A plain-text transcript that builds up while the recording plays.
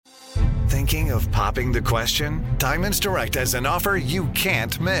Thinking of popping the question? Diamonds Direct has an offer you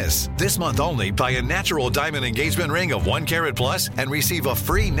can't miss. This month only, buy a natural diamond engagement ring of 1 carat plus and receive a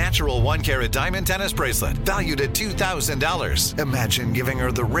free natural 1 carat diamond tennis bracelet valued at $2,000. Imagine giving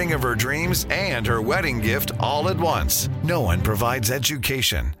her the ring of her dreams and her wedding gift all at once. No one provides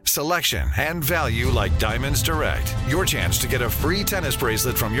education, selection, and value like Diamonds Direct. Your chance to get a free tennis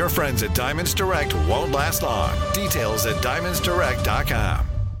bracelet from your friends at Diamonds Direct won't last long. Details at diamondsdirect.com.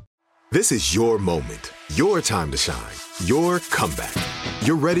 This is your moment, your time to shine, your comeback.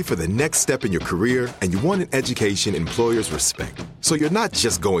 You're ready for the next step in your career, and you want an education employers respect. So you're not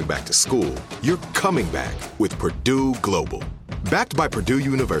just going back to school, you're coming back with Purdue Global. Backed by Purdue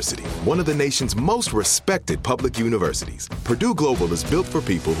University, one of the nation's most respected public universities, Purdue Global is built for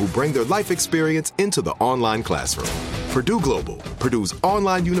people who bring their life experience into the online classroom. Purdue Global, Purdue's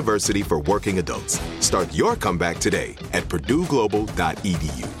online university for working adults. Start your comeback today at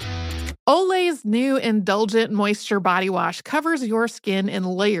purdueglobal.edu. Olay's new Indulgent Moisture Body Wash covers your skin in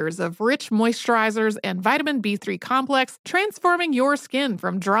layers of rich moisturizers and vitamin B3 complex, transforming your skin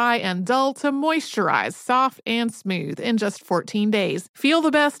from dry and dull to moisturized, soft, and smooth in just 14 days. Feel the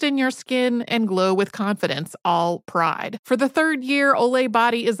best in your skin and glow with confidence, all pride. For the third year, Olay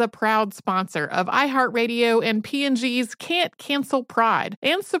Body is a proud sponsor of iHeartRadio and P&G's Can't Cancel Pride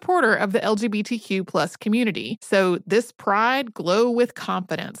and supporter of the LGBTQ+ community. So this pride, glow with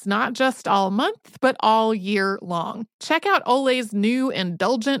confidence, not just all month, but all year long. Check out Olay's new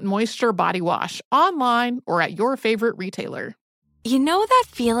Indulgent Moisture Body Wash online or at your favorite retailer. You know that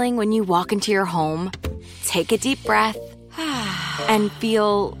feeling when you walk into your home, take a deep breath, and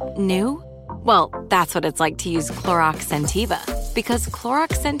feel new? Well, that's what it's like to use Clorox Scentiva. Because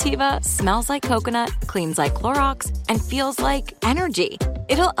Clorox Scentiva smells like coconut, cleans like Clorox, and feels like energy.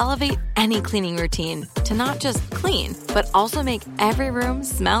 It'll elevate any cleaning routine to not just clean, but also make every room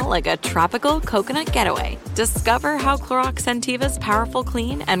smell like a tropical coconut getaway. Discover how Clorox Scentiva's powerful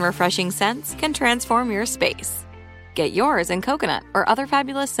clean and refreshing scents can transform your space. Get yours in coconut or other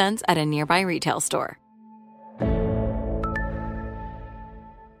fabulous scents at a nearby retail store.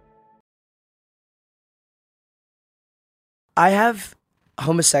 I have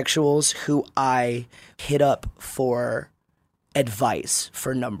homosexuals who I hit up for advice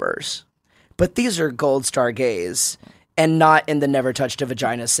for numbers, but these are gold star gays and not in the never touched a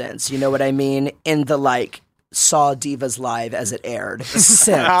vagina sense. You know what I mean? In the like saw Divas Live as it aired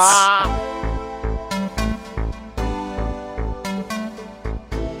sense.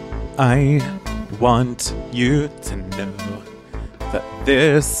 I want you to know that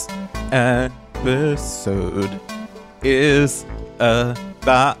this episode is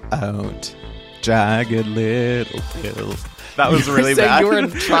about Jagged Little Pill. That was really so bad. You were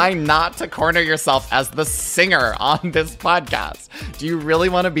trying not to corner yourself as the singer on this podcast. Do you really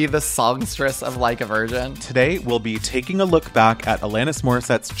want to be the songstress of Like a Virgin? Today, we'll be taking a look back at Alanis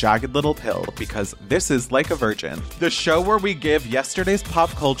Morissette's Jagged Little Pill, because this is Like a Virgin, the show where we give yesterday's pop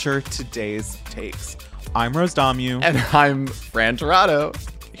culture today's takes. I'm Rose Damu. And I'm Fran Tirado.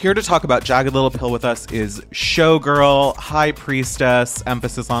 Here to talk about Jagged Little Pill with us is showgirl, high priestess,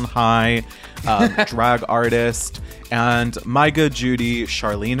 emphasis on high, drag artist, and my good Judy,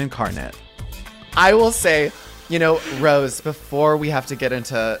 Charlene Incarnate. I will say, you know, Rose, before we have to get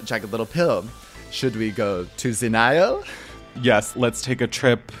into Jagged Little Pill, should we go to the Nile? Yes, let's take a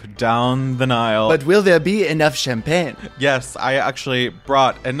trip down the Nile. But will there be enough champagne? Yes, I actually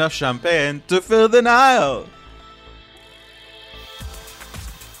brought enough champagne to fill the Nile.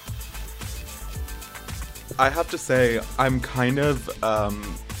 I have to say, I'm kind of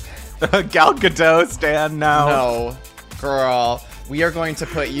a Gal Gadot stan now. No, girl. We are going to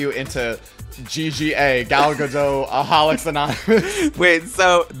put you into GGA, Gal Gadot, Aholics Anonymous. Wait,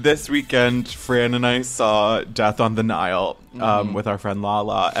 so this weekend, Fran and I saw Death on the Nile with our friend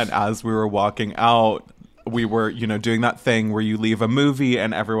Lala, and as we were walking out, we were, you know, doing that thing where you leave a movie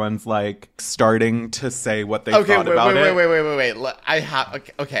and everyone's like starting to say what they thought about it. Wait.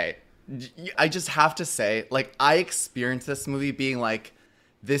 Okay. I just have to say, like, I experienced this movie being like,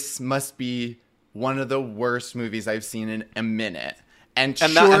 this must be one of the worst movies I've seen in a minute. And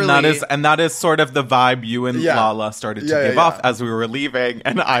that is sort of the vibe you and Lala started to give off as we were leaving.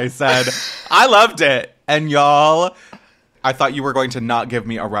 And I said, I loved it. And y'all, I thought you were going to not give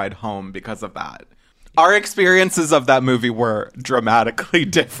me a ride home because of that. Our experiences of that movie were dramatically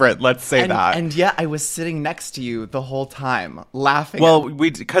different, let's say that. And yet I was sitting next to you the whole time, laughing. Well,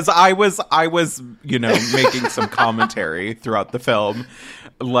 because I was, you know, making some commentary throughout the film.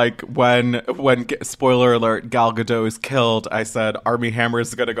 Like when spoiler alert, Gal Gadot is killed, I said, Armie Hammer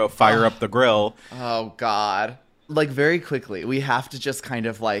is going to go fire up the grill. Oh, God. like very quickly, we have to just kind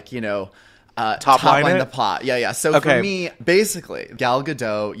of like, Top line the it? plot. Yeah. So Okay. for me, basically, Gal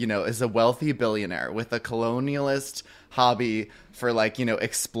Gadot, is a wealthy billionaire with a colonialist hobby for like,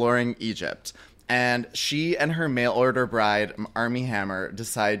 exploring Egypt. And she and her mail order bride, Armie Hammer,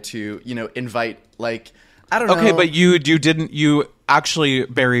 decide to, invite like, I don't know. Okay, but you actually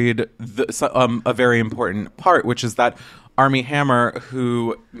buried a very important part, which is that Armie Hammer,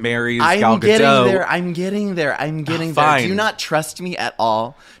 who marries Gal Gadot. I'm getting there. Fine. Do you not trust me at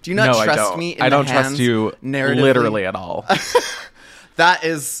all? Do you not No, I trust don't. me in I don't the trust hands you narratively? literally at all. That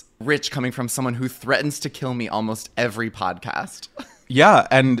is rich coming from someone who threatens to kill me almost every podcast. Yeah,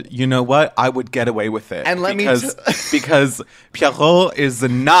 and you know what? I would get away with it. And let me because Pierrot is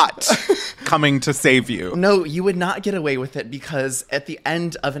not coming to save you. No, you would not get away with it because at the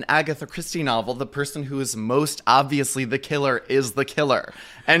end of an Agatha Christie novel, the person who is most obviously the killer is the killer.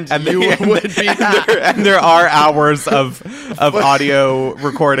 And you would be that. And there are hours of audio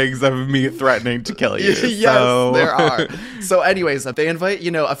recordings of me threatening to kill you. Yes, so. there are. So anyways, they invite,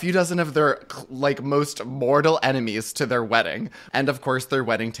 a few dozen of their like most mortal enemies to their wedding. And of course, their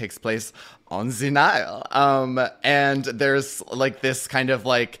wedding takes place on the Nile. And there's like this kind of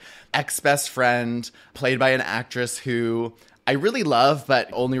like ex-best friend played by an actress who I really love, but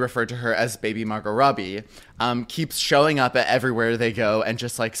only refer to her as Baby Margot Robbie, keeps showing up at everywhere they go and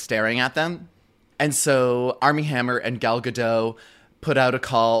just like staring at them. And so Armie Hammer and Gal Gadot put out a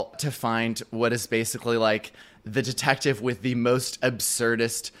call to find what is basically like the detective with the most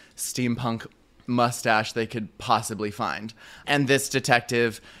absurdist steampunk mustache they could possibly find. And this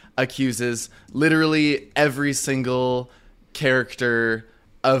detective accuses literally every single character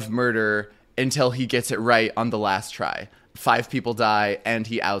of murder until he gets it right on the last try. 5 people die, and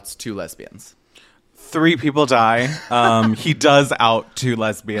he outs 2 lesbians. 3 people die. He does out 2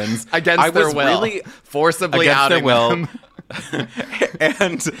 lesbians. Against their will. Forcibly outing them.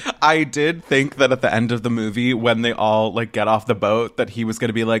 And I did think that at the end of the movie, when they all like get off the boat, that he was going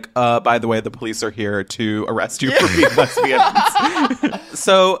to be like, by the way, the police are here to arrest you for being lesbians.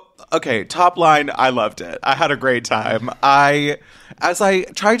 So, okay, top line, I loved it. I had a great time. As I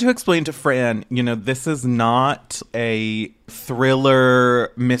tried to explain to Fran, this is not a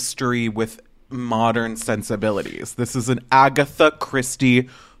thriller mystery with modern sensibilities. This is an Agatha Christie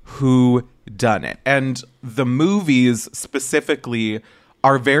whodunit. And the movies specifically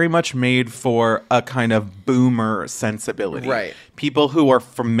are very much made for a kind of boomer sensibility. Right. People who are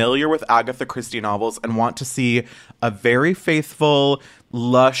familiar with Agatha Christie novels and want to see a very faithful,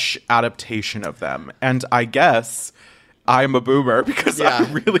 lush adaptation of them. And I guess I'm a boomer because I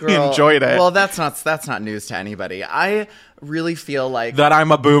really enjoyed it. Well, that's not news to anybody. I really feel like that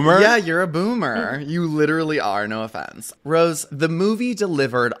I'm a boomer? Yeah, you're a boomer. You literally are, no offense. Rose, the movie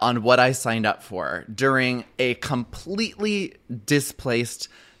delivered on what I signed up for during a completely displaced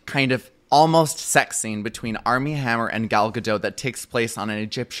kind of almost sex scene between Armie Hammer and Gal Gadot that takes place on an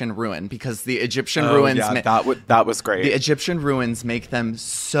Egyptian ruin because the Egyptian ruins... Yeah, that was great. The Egyptian ruins make them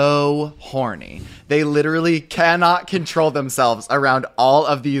so horny. They literally cannot control themselves around all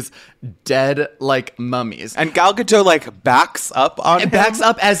of these dead, like, mummies. And Gal Gadot, like, backs up on him. Backs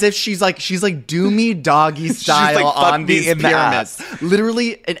up as if she's like, do me doggy style like, on these in pyramids. The ass.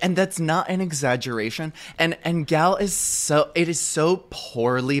 Literally, and that's not an exaggeration. And Gal is so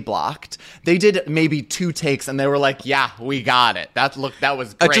poorly blocked. They did maybe 2 takes and they were like, yeah, we got it. That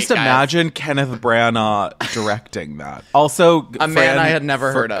was great. Just guys. imagine Kenneth Branagh directing that. Also, man I had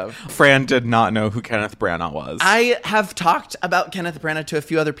never heard of. Fran did not know who Kenneth Branagh was. I have talked about Kenneth Branagh to a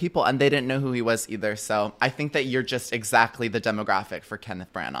few other people and they didn't know who he was either. So I think that you're just exactly the demographic for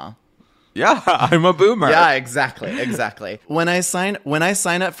Kenneth Branagh. Yeah, I'm a boomer. Yeah, exactly. When I sign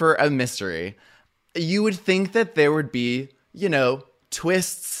up for a mystery, you would think that there would be,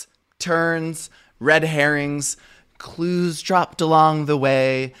 twists, turns, red herrings, clues dropped along the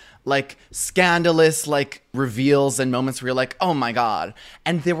way, like scandalous like reveals and moments where you're like, oh my God.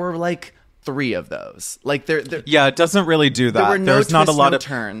 And there were like 3 of those. Like there Yeah, it doesn't really do that. There were no There's not a twists, lot no of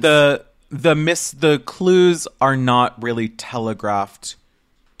turns. The clues are not really telegraphed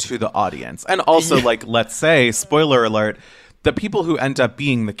to the audience. And also, like, let's say, spoiler alert, the people who end up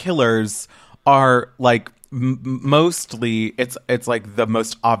being the killers are like mostly it's like the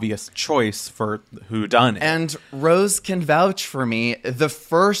most obvious choice for who done it. And Rose can vouch for me. The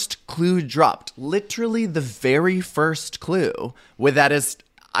first clue dropped, literally the very first clue, with that is,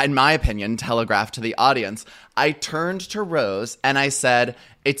 in my opinion, telegraphed to the audience. I turned to Rose and I said,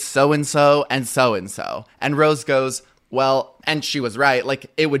 it's so-and-so and so-and-so. And Rose goes, well, and she was right,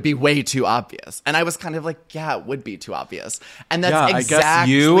 like, it would be way too obvious. And I was kind of like, yeah, it would be too obvious. And that's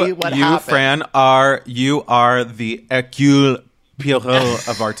exactly what happened. Fran, you are the Hercule Poirot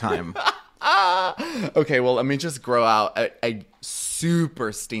of our time. Okay, well, let me just grow out a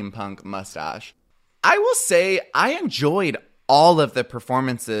super steampunk mustache. I will say I enjoyed all of the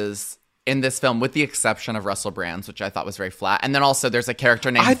performances in this film, with the exception of Russell Brand's, which I thought was very flat. And then also there's a character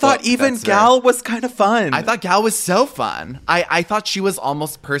named I thought Book even that's Gal was kind of fun. I thought Gal was so fun. I thought she was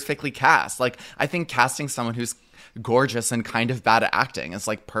almost perfectly cast. Like, I think casting someone who's gorgeous and kind of bad at acting is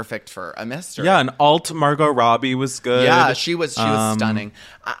like perfect for a mystery. Yeah, and alt Margot Robbie was good. Yeah, she was stunning.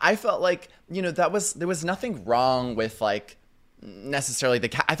 I felt like, you know, there was nothing wrong with like necessarily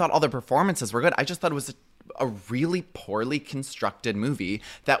I thought all the performances were good. I just thought it was a really poorly constructed movie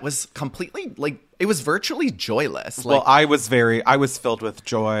that was completely like, it was virtually joyless. Well, I was filled with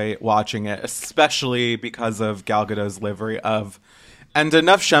joy watching it, especially because of Gal Gadot's livery of "and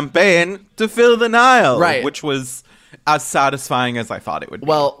enough champagne to fill the Nile," right, which was as satisfying as I thought it would be.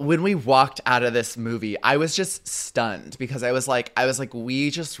 Well, when we walked out of this movie, I was just stunned because I was like, we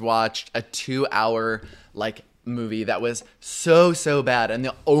just watched a 2-hour like movie that was so bad, and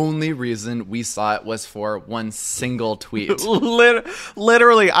the only reason we saw it was for one single tweet.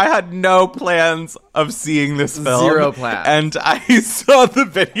 Literally, I had no plans of seeing this film. Zero plans. And I saw the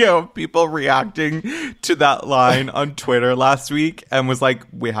video of people reacting to that line on Twitter last week and was like,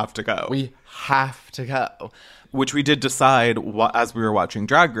 we have to go. We have to go. Which we did decide as we were watching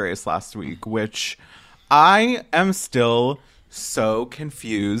Drag Race last week, which I am still so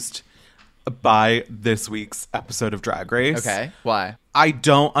confused by this week's episode of Drag Race. Okay, why? I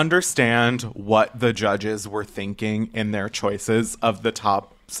don't understand what the judges were thinking in their choices of the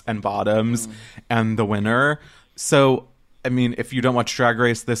tops and bottoms and the winner. So, I mean, if you don't watch Drag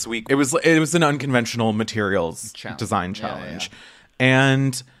Race this week, it was an unconventional materials design challenge. Yeah.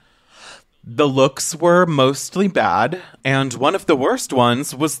 And the looks were mostly bad, and one of the worst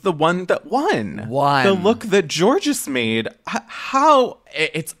ones was the one that won. The look that Jorgeous made. How?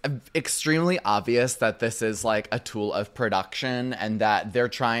 It's extremely obvious that this is like a tool of production and that they're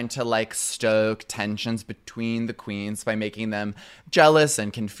trying to like stoke tensions between the queens by making them jealous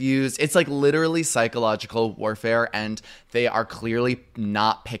and confused. It's like literally psychological warfare, and they are clearly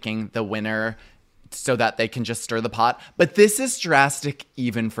not picking the winner so that they can just stir the pot. But this is drastic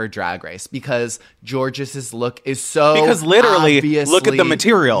even for Drag Race because Jorgeous's look is so Because literally, look at the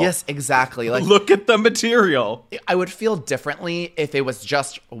material. Yes, exactly. Like, look at the material. I would feel differently if it was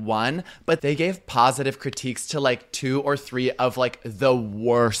just one, but they gave positive critiques to like 2 or 3 of like the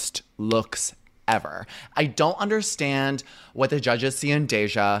worst looks ever. I don't understand what the judges see in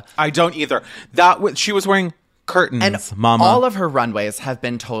Deja. I don't either. She was wearing curtains, and mama. All of her runways have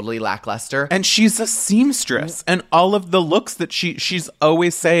been totally lackluster. And she's a seamstress. And all of the looks that she's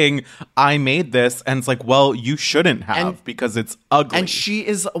always saying, I made this. And it's like, well, you shouldn't have because it's ugly. And she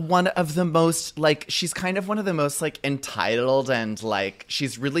is one of the most, like, she's kind of one of the most, like, entitled and, like,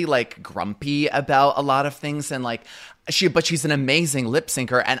 she's really, like, grumpy about a lot of things. And, like, but she's an amazing lip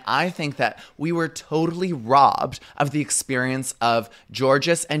syncer, and I think that we were totally robbed of the experience of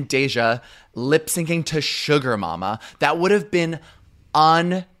Jorgeous and Deja lip syncing to Sugar Mama. That would have been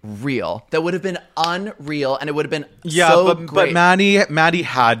unreal. And it would have been so great. But Maddie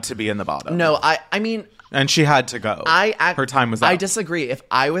had to be in the bottom. No, I mean. And she had to go. Her time was up. I disagree. If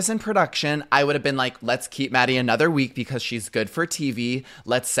I was in production, I would have been like, let's keep Maddie another week because she's good for TV.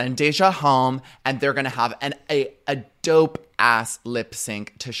 Let's send Deja home, and they're going to have a dope-ass lip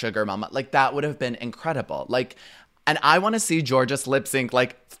sync to Sugar Mama. Like, that would have been incredible. Like, and I want to see Jorgeous lip sync,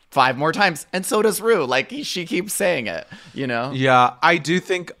 like, 5 more times, and so does Rue. Like, she keeps saying it, you know? Yeah, I do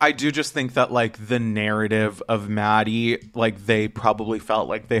just think that, like, the narrative of Maddie, like, they probably felt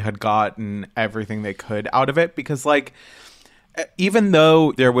like they had gotten everything they could out of it because, like, even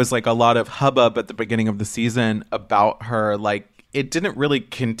though there was, like, a lot of hubbub at the beginning of the season about her, like, it didn't really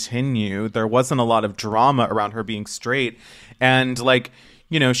continue. There wasn't a lot of drama around her being straight. And, like,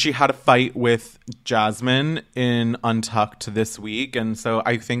 you know, she had a fight with Jasmine in Untucked this week. And so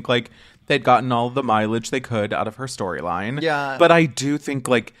I think, like, they'd gotten all the mileage they could out of her storyline. Yeah. But I do think,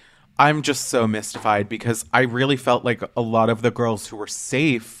 like, I'm just so mystified because I really felt like a lot of the girls who were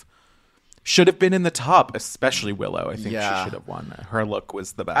safe should have been in the top, especially Willow. I think she should have won. Her look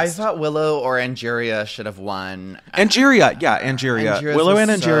was the best. I thought Willow or Angeria should have won. Angeria. Angeria's Willow and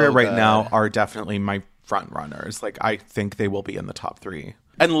Angeria so right good. now are definitely my front runners. Like, I think they will be in the top 3.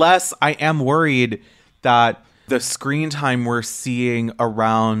 Unless I am worried that the screen time we're seeing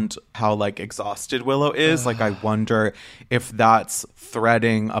around how, like, exhausted Willow is, like, I wonder if that's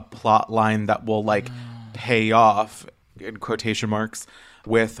threading a plot line that will, like, pay off in quotation marks,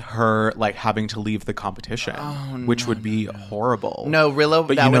 with her like having to leave the competition, which would be horrible. No, Rillo,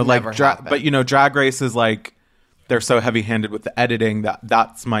 but that you know, would like never happen. but you know, Drag Race is like they're so heavy-handed with the editing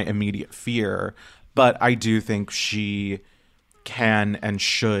that's my immediate fear. But I do think she can and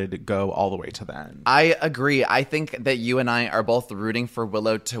should go all the way to the end. I agree. I think that you and I are both rooting for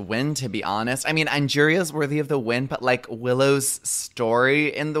Willow to win, to be honest. I mean, Angeria's worthy of the win, but like Willow's story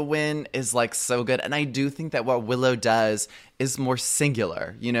in the win is like so good. And I do think that what Willow does is more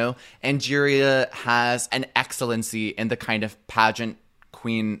singular, you know? Angeria has an excellency in the kind of pageant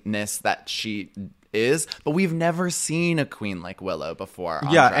queenness that she is, but we've never seen a queen like Willow before.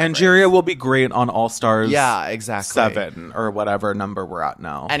 Yeah, Angeria will be great on All Stars. Yeah, exactly. 7 or whatever number we're at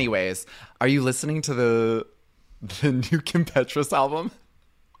now. Anyways, are you listening to the new Kim Petras album?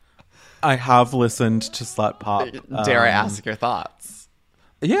 I have listened to Slut Pop. Dare I ask your thoughts?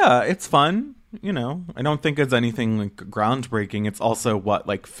 Yeah, it's fun. You know, I don't think it's anything like groundbreaking. It's also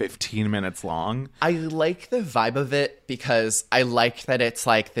like 15 minutes long. I like the vibe of it because I like that it's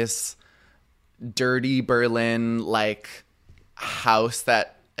like this dirty Berlin like house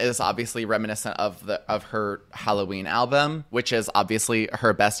that is obviously reminiscent of her Halloween album, which is obviously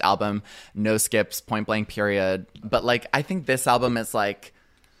her best album, no skips, point blank period. But like I think this album is like,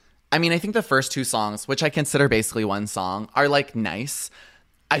 I mean, I think the first 2 songs, which I consider basically one song, are like nice.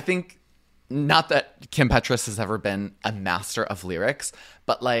 I think not that Kim Petras has ever been a master of lyrics,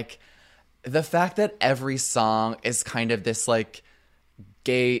 but like the fact that every song is kind of this like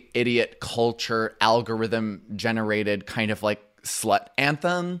gay idiot culture algorithm generated kind of like slut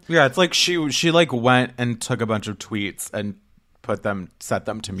anthem. Yeah, it's like she like went and took a bunch of tweets and set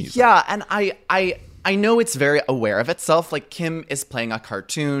them to music. Yeah, and I know it's very aware of itself. Like Kim is playing a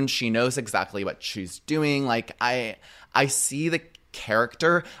cartoon. She knows exactly what she's doing. Like I see the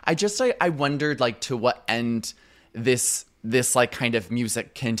character. I wondered like to what end this like kind of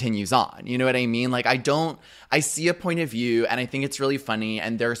music continues on. You know what I mean? Like I see a point of view and I think it's really funny,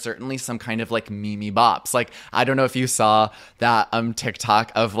 and there are certainly some kind of like meme bops. Like I don't know if you saw that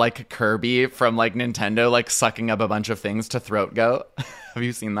TikTok of like Kirby from like Nintendo like sucking up a bunch of things to throat goat. Have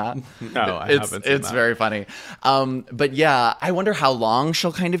you seen that? No, I haven't seen It's that. very funny. But yeah, I wonder how long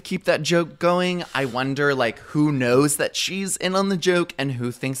she'll kind of keep that joke going. I wonder like who knows that she's in on the joke and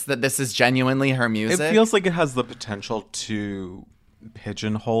who thinks that this is genuinely her music. It feels like it has the potential to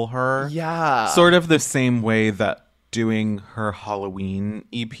pigeonhole her. Yeah. Sort of the same way that doing her Halloween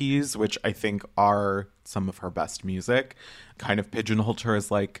EPs, which I think are some of her best music, kind of pigeonholed her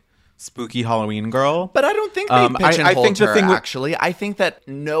as like spooky Halloween girl. But I don't think they pigeonholed think the her, thing with- actually. I think that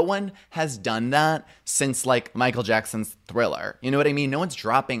no one has done that since, like, Michael Jackson's Thriller. You know what I mean? No one's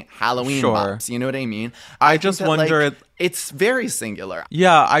dropping Halloween Sure. bops. You know what I mean? I think just that, wonder- like, it's very singular.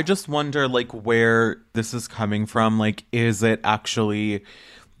 Yeah, I just wonder like where this is coming from. Like, is it actually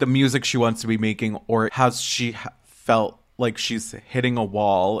the music she wants to be making, or has she felt like she's hitting a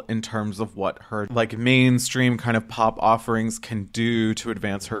wall in terms of what her like mainstream kind of pop offerings can do to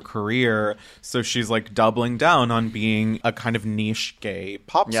advance her career? So she's like doubling down on being a kind of niche gay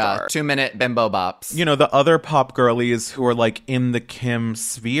pop star. 2-minute bimbo bops. You know, the other pop girlies who are like in the Kim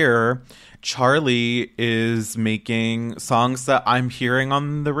sphere, Charlie is making songs that I'm hearing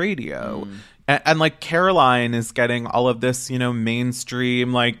on the radio. And like Caroline is getting all of this, you know,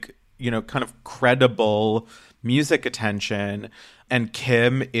 mainstream, like, you know, kind of credible music attention, and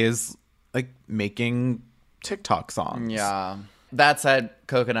Kim is like making TikTok songs. Yeah. That said,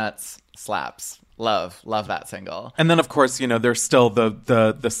 Coconuts slaps. Love that single. And then of course, you know, there's still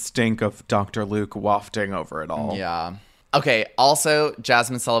the stink of Dr. Luke wafting over it all. Yeah. Okay, also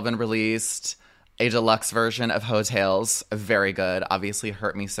Jasmine Sullivan released a deluxe version of Hotels. Very good. Obviously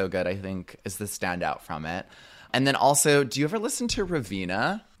Hurt Me So Good, I think, is the standout from it. And then also, do you ever listen to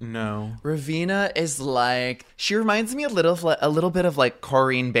Ravina? No. Ravina is like, she reminds me a little bit of like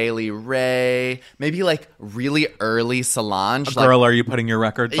Corinne Bailey Rae, maybe like really early Solange. Girl, are you putting your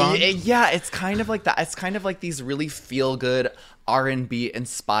records on? Yeah, it's kind of like that. It's kind of like these really feel good R&B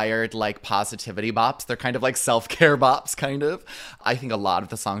inspired like positivity bops. They're kind of like self-care bops, kind of. I think a lot of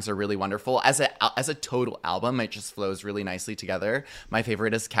the songs are really wonderful. As a total album, it just flows really nicely together. My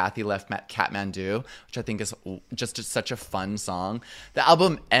favorite is Kathy Left Kathmandu, which I think is just such a fun song. The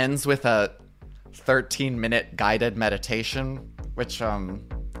album ends with a 13-minute guided meditation, which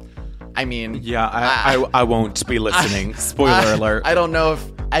I mean, Yeah, I won't be listening. Spoiler alert. I don't know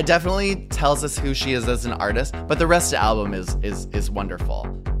if it definitely tells us who she is as an artist, but the rest of the album is wonderful.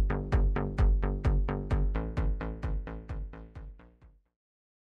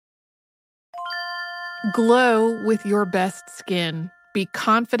 Glow with your best skin. Be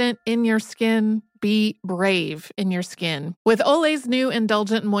confident in your skin. Be brave in your skin. With Olay's new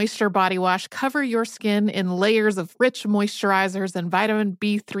Indulgent Moisture Body Wash, cover your skin in layers of rich moisturizers and vitamin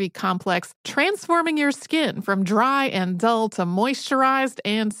B3 complex, transforming your skin from dry and dull to moisturized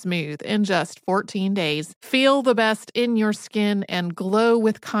and smooth in just 14 days. Feel the best in your skin and glow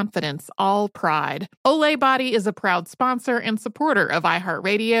with confidence, all pride. Olay Body is a proud sponsor and supporter of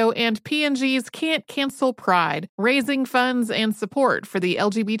iHeartRadio and P&G's Can't Cancel Pride, raising funds and support for the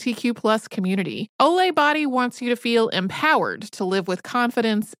LGBTQ+ community. Olay Body wants you to feel empowered to live with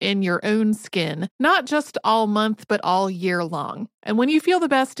confidence in your own skin, not just all month, but all year long. And when you feel the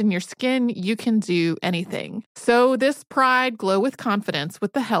best in your skin, you can do anything. So this pride, glow with confidence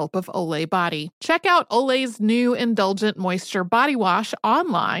with the help of Olay Body. Check out Olay's new Indulgent Moisture Body Wash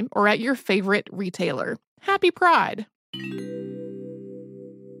online or at your favorite retailer. Happy Pride!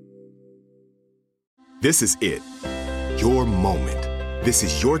 This is it. Your moment. This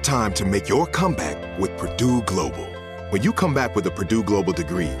is your time to make your comeback with Purdue Global. When you come back with a Purdue Global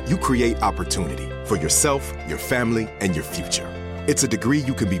degree, you create opportunity for yourself, your family, and your future. It's a degree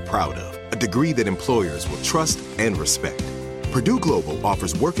you can be proud of, a degree that employers will trust and respect. Purdue Global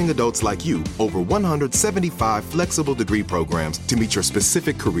offers working adults like you over 175 flexible degree programs to meet your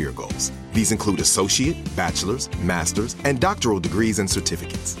specific career goals. These include associate, bachelor's, master's, and doctoral degrees and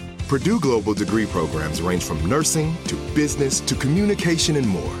certificates. Purdue Global degree programs range from nursing to business to communication and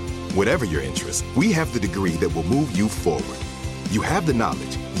more. Whatever your interest, we have the degree that will move you forward. You have the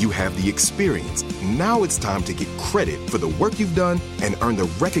knowledge, you have the experience. Now it's time to get credit for the work you've done and earn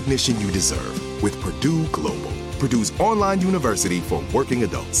the recognition you deserve with Purdue Global, Purdue's online university for working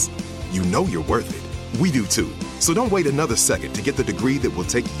adults. You know you're worth it. We do too. So don't wait another second to get the degree that will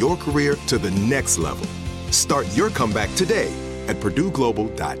take your career to the next level. Start your comeback today at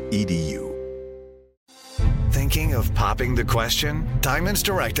purdueglobal.edu. Thinking of popping the question? Diamonds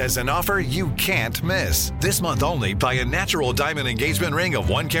Direct has an offer you can't miss. This month only, buy a natural diamond engagement ring of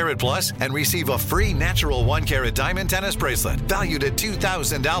 1 carat plus and receive a free natural 1 carat diamond tennis bracelet valued at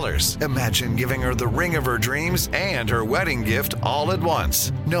 $2,000. Imagine giving her the ring of her dreams and her wedding gift all at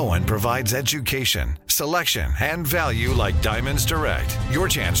once. No one provides education, selection, and value like Diamonds Direct. Your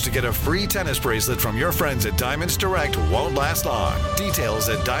chance to get a free tennis bracelet from your friends at Diamonds Direct won't last long. Details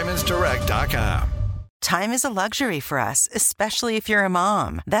at diamondsdirect.com. Time is a luxury for us, especially if you're a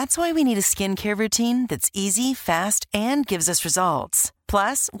mom. That's why we need a skincare routine that's easy, fast, and gives us results.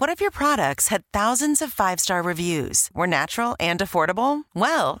 Plus, what if your products had thousands of 5-star reviews, were natural and affordable?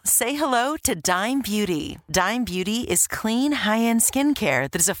 Well, say hello to Dime Beauty. Dime Beauty is clean, high-end skincare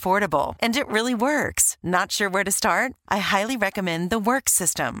that is affordable, and it really works. Not sure where to start? I highly recommend the Work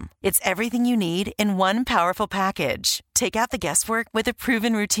System. It's everything you need in one powerful package. Take out the guesswork with a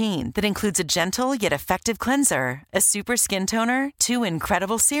proven routine that includes a gentle yet effective cleanser, a super skin toner, 2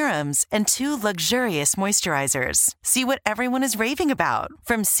 incredible serums, and 2 luxurious moisturizers. See what everyone is raving about.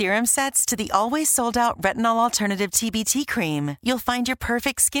 From serum sets to the always sold-out retinol alternative TBT cream, you'll find your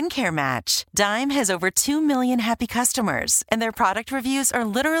perfect skincare match. Dime has over 2 million happy customers, and their product reviews are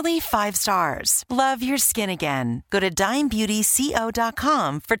literally 5 stars. Love your skin again. Go to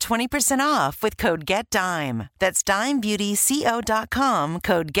DimeBeautyCO.com for 20% off with code GETDIME. That's DimeBeautyCO.com,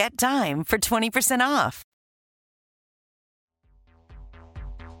 code GETDIME for 20% off.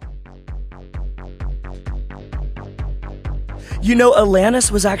 You know, Alanis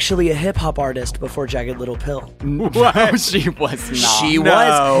was actually a hip-hop artist before Jagged Little Pill. No, she was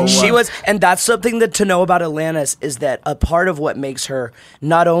not. She was. And that's something that to know about Alanis is that a part of what makes her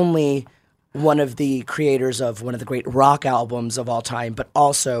not only one of the creators of one of the great rock albums of all time, but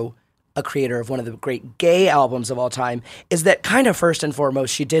also a creator of one of the great gay albums of all time, is that kind of first and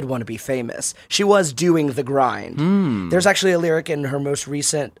foremost, she did want to be famous. She was doing the grind. There's actually a lyric in her most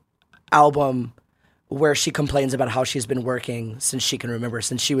recent album where she complains about how she's been working since she can remember,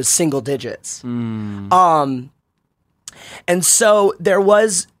 since she was single digits. And so there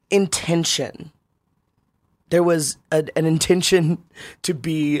was intention. There was an intention to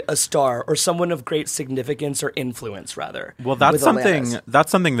be a star or someone of great significance or influence, rather. Well, that's something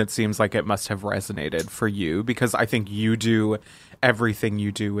that seems like it must have resonated for you, because I think you do everything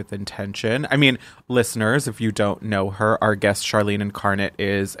you do with intention. I mean, listeners, if you don't know her, our guest Charlene Incarnate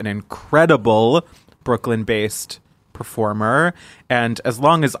is an incredible Brooklyn-based performer, and as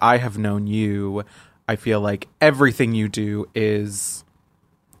long as I have known you, I feel like everything you do is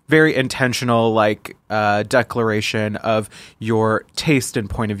very intentional, like declaration of your taste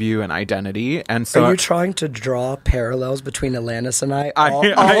and point of view and identity. And so, are you trying to draw parallels between Alanis and I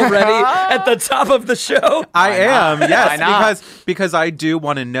already at the top of the show? I am, yes, because I do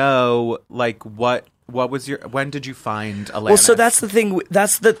want to know, like, what when did you find Alanis? Well, so that's the thing.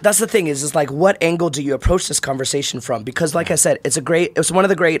 That's the thing is like, what angle do you approach this conversation from? Because, like I said, it's one of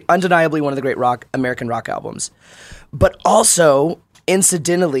the great, undeniably one of the great American rock albums, but also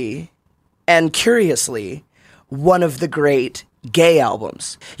incidentally and curiously, one of the great gay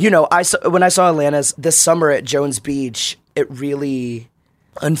albums. You know, when I saw Alanis this summer at Jones Beach, it really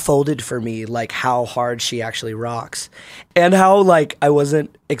unfolded for me like how hard she actually rocks, and how like I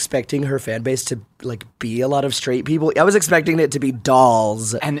wasn't expecting her fan base to like be a lot of straight people. I was expecting it to be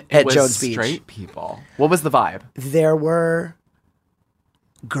dolls And at it was Jones Beach. straight people. What was the vibe? There were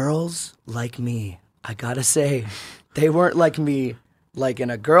girls like me. I gotta say, they weren't like me, like in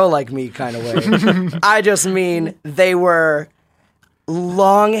a girl like me kind of way. I just mean they were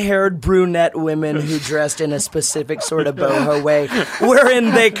long-haired brunette women who dressed in a specific sort of boho way,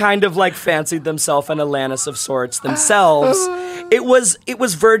 wherein they kind of like fancied themselves an Alanis of sorts themselves. It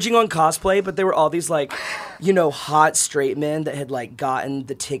was verging on cosplay, but there were all these like, you know, hot straight men that had like gotten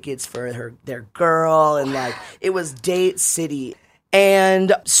the tickets for their girl, and like it was date city.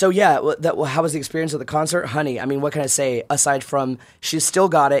 And so, yeah, how was the experience of the concert? Honey, I mean, what can I say? Aside from she's still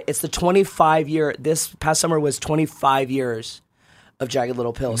got it. It's the 25-year, this past summer was 25 years of Jagged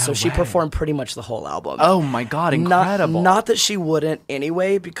Little Pill. So she performed pretty much the whole album. Oh my God, incredible. Not that she wouldn't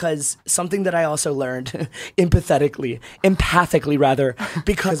anyway, because something that I also learned empathically rather,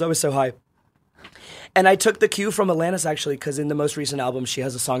 because I was so high. And I took the cue from Alanis, actually, because in the most recent album, she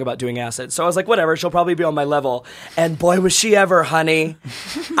has a song about doing acid. So I was like, whatever, she'll probably be on my level. And boy, was she ever, honey.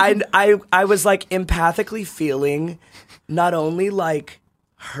 I was like empathically feeling not only like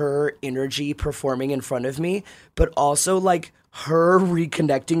her energy performing in front of me, but also like her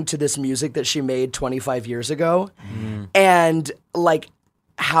reconnecting to this music that she made 25 years ago. And like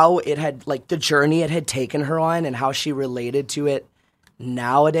how it had, like the journey it had taken her on and how she related to it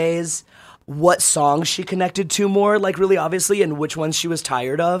nowadays. What songs she connected to more, like really obviously, and which ones she was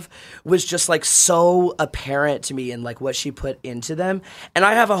tired of was just like so apparent to me, and like what she put into them. And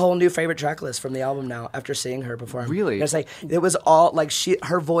I have a whole new favorite track list from the album now after seeing her perform. Really? It's like, it was all like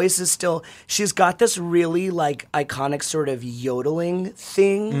her voice is still, she's got this really like iconic sort of yodeling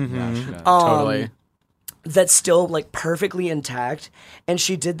thing. Totally. That's still like perfectly intact. And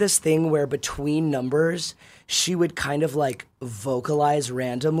she did this thing where between numbers, she would kind of like vocalize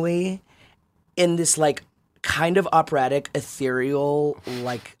randomly in this like kind of operatic, ethereal,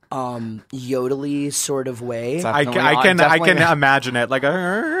 like yodely sort of way. I can imagine it like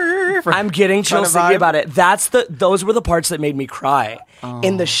I'm getting chills thinking about it. Those were the parts that made me cry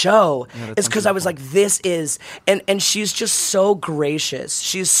in the show. It's because I was like, this is, and she's just so gracious.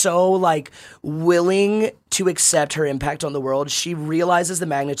 She's so like willing to accept her impact on the world. She realizes the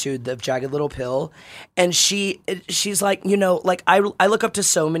magnitude of Jagged Little Pill, and she's like, you know, like I look up to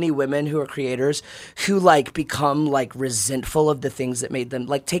so many women who are creators who like become like resentful of the things that made them,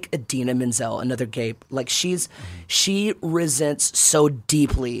 like take Idina Menzel, another gay, like she resents so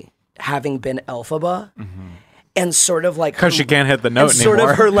deeply having been Elphaba. And sort of like because she can't hit the note anymore.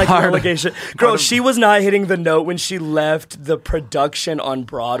 Sort of her like relegation. Girl, she was not hitting the note when she left the production on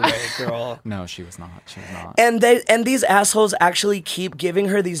Broadway, girl. No, she was not. She was not. And these assholes actually keep giving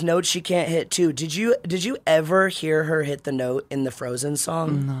her these notes she can't hit too. Did you ever hear her hit the note in the Frozen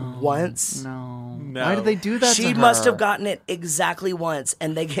song? Once? No. Why did they do that? She to must her? have gotten it exactly once,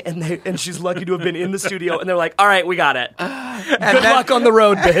 and she's lucky to have been in the studio. And they're like, "All right, we got it. Good luck on the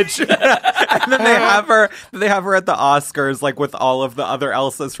road, bitch." And then they have her at the Oscars, like with all of the other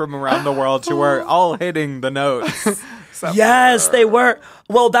Elsas from around the world who were all hitting the notes. Yes, they were.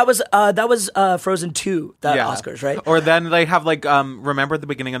 Well, that was Frozen 2, Oscars, right? Or then they have like remember at the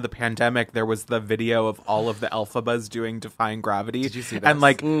beginning of the pandemic, there was the video of all of the Elphabas doing Defying Gravity. Did you see that? And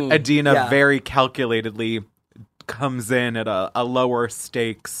like Idina very calculatedly comes in at a lower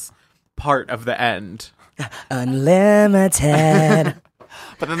stakes part of the end. Unlimited.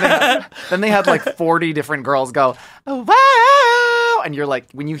 But then they had like 40 different girls go, "Oh wow!" And you're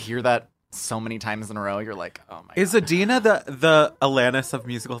like, when you hear that so many times in a row, you're like, "Oh my!" Is God. Idina the Alanis of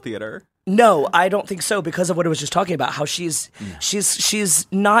musical theater? No, I don't think so, because of what I was just talking about, how she's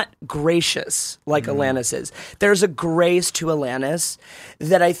not gracious like Alanis is. There's a grace to Alanis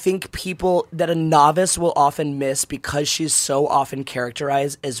that I think that a novice will often miss because she's so often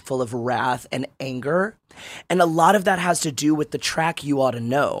characterized as full of wrath and anger. And a lot of that has to do with the track You Ought to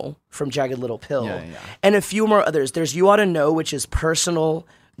Know from Jagged Little Pill. And a few more others. There's You Ought to Know, which is personal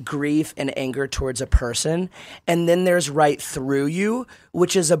grief and anger towards a person. And then there's Right Through You,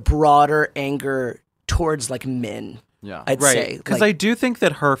 which is a broader anger towards like men. Yeah. I'd Right, say. because I do think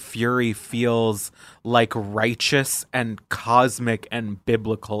that her fury feels like righteous and cosmic and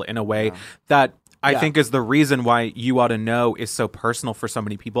biblical in a way that I think is the reason why You Ought to Know is so personal for so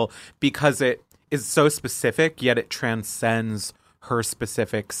many people, because it is so specific, yet it transcends her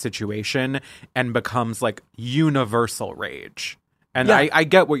specific situation and becomes like universal rage. And I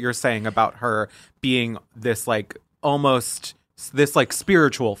get what you're saying about her being this like almost this like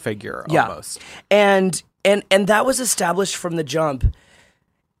spiritual figure almost. And that was established from the jump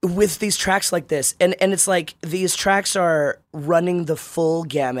with these tracks like this. And it's like these tracks are running the full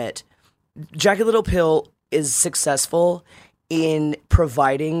gamut. Jagged Little Pill is successful in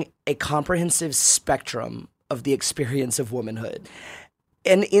providing a comprehensive spectrum of the experience of womanhood.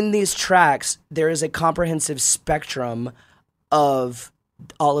 And in these tracks, there is a comprehensive spectrum of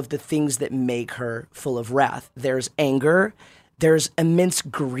all of the things that make her full of wrath. There's anger, there's immense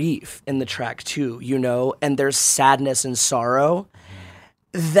grief in the track too, you know, and there's sadness and sorrow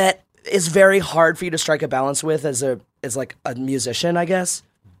that is very hard for you to strike a balance with as like a musician, I guess.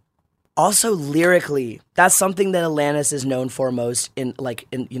 Also lyrically, that's something that Alanis is known for most in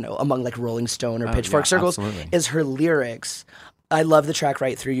you know, among like Rolling Stone or Pitchfork circles, is her lyrics. I love the track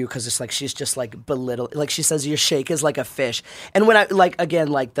Right Through You because it's like she's just like belittling, like she says your shake is like a fish. And when I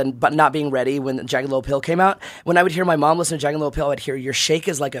but not being ready when Jagged Little Pill came out, when I would hear my mom listen to Jagged Little Pill, I would hear your shake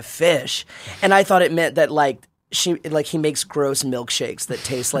is like a fish, and I thought it meant that like he makes gross milkshakes that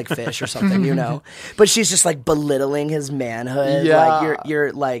taste like fish or something, you know. But she's just like belittling his manhood. Yeah. Like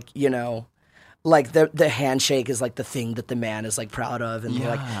you're like, you know, like the handshake is like the thing that the man is like proud of, and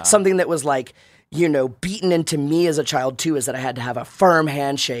like something that was like, you know, beaten into me as a child too, is that I had to have a firm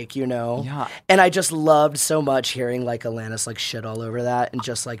handshake, you know. Yeah. And I just loved so much hearing like Alanis like shit all over that and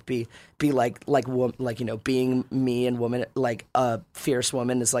just like be like you know, being me and woman, like a fierce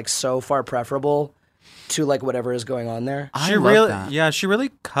woman is like so far preferable to like whatever is going on there. She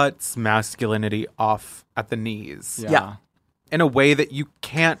really cuts masculinity off at the knees. Yeah. In a way that you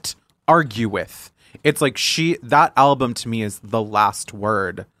can't argue with. It's like that album to me is the last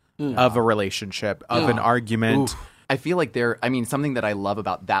word of a relationship, of an argument. Oof. I feel like something that I love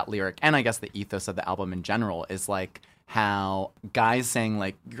about that lyric, and I guess the ethos of the album in general, is like how guys saying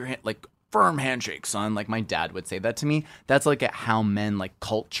like you're like firm handshake, son, like my dad would say that to me. That's like how men like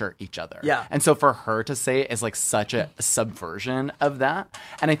culture each other. Yeah. And so for her to say it is like such a subversion of that.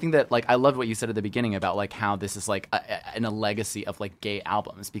 And I think that like I loved what you said at the beginning about like how this is like a legacy of like gay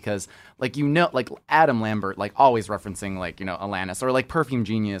albums, because like, you know, like Adam Lambert like always referencing like, you know, Alanis or like Perfume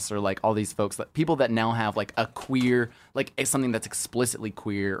Genius or like all these folks, that people that now have like a queer, like something that's explicitly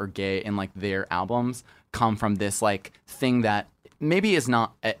queer or gay in like their albums come from this like thing that maybe is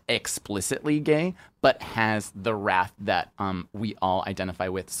not explicitly gay, but has the wrath that we all identify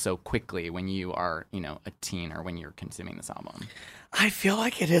with so quickly when you are, you know, a teen or when you're consuming this album. I feel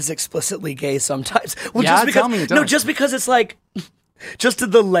like it is explicitly gay sometimes. Well, yeah, tell me. Just because it's like, just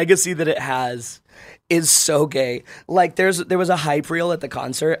the legacy that it has is so gay. Like there was a hype reel at the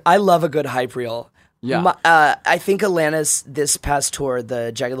concert. I love a good hype reel. Yeah. I think Alanis this past tour,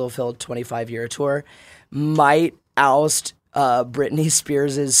 the Jagged Little Pill 25-year tour, might oust Britney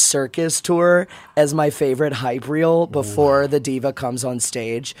Spears' Circus tour as my favorite hype reel before the diva comes on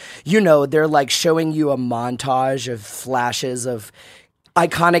stage. You know, they're like showing you a montage of flashes of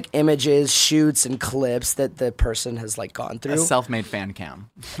iconic images, shoots, and clips that the person has like gone through. A self-made fan cam.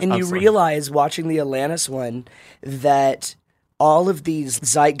 And you realize watching the Alanis one that all of these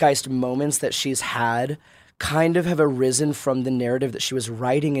zeitgeist moments that she's had kind of have arisen from the narrative that she was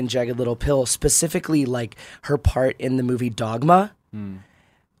writing in Jagged Little Pill, specifically like her part in the movie Dogma,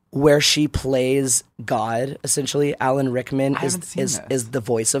 where she plays God, essentially. Alan Rickman is the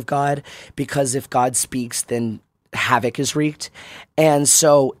voice of God, because if God speaks, then havoc is wreaked. And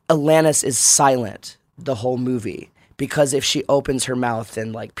so Alanis is silent the whole movie, because if she opens her mouth,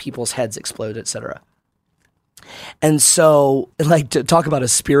 then like people's heads explode, etc. And so, like, to talk about a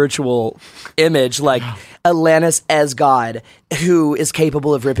spiritual image, like Alanis as God, who is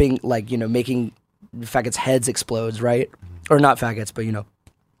capable of ripping, like, you know, making faggots' heads explodes, right? Or not faggots, but, you know.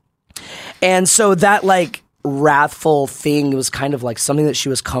 And so that, like, wrathful thing was kind of like something that she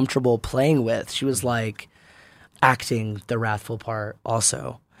was comfortable playing with. She was, like, acting the wrathful part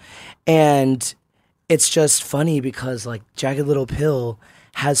also. And it's just funny because, like, Jagged Little Pill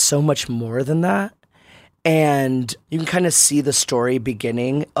has so much more than that. And you can kind of see the story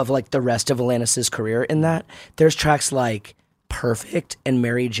beginning of like the rest of Alanis' career in that. There's tracks like Perfect and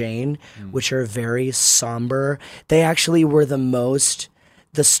Mary Jane, which are very somber. They actually were the most,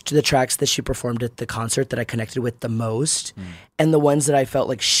 the tracks that she performed at the concert that I connected with the most. And the ones that I felt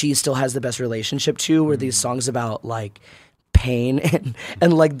like she still has the best relationship to were these songs about like pain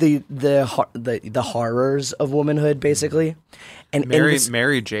and like the horrors of womanhood, basically. And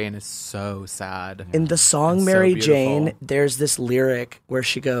Mary Jane is so sad. In the song It's so Mary beautiful. Jane, there's this lyric where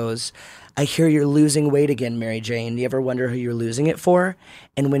she goes, I hear you're losing weight again, Mary Jane. You ever wonder who you're losing it for?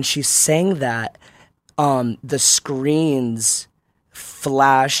 And when she sang that, the screens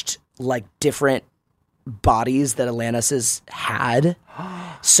flashed like different bodies that Alanis had.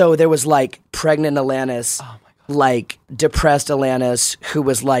 So there was like pregnant Alanis, like depressed Alanis, who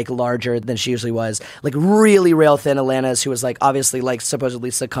was like larger than she usually was, like really rail thin Alanis, who was like obviously like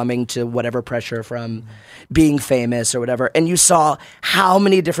supposedly succumbing to whatever pressure from being famous or whatever. And you saw how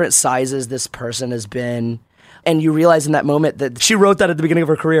many different sizes this person has been. And you realize in that moment that she wrote that at the beginning of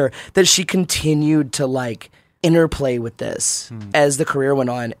her career, that she continued to like interplay with this as the career went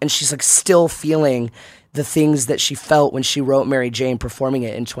on. And she's like still feeling the things that she felt when she wrote Mary Jane, performing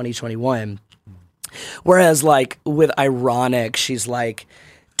it in 2021. Whereas like with Ironic, she's like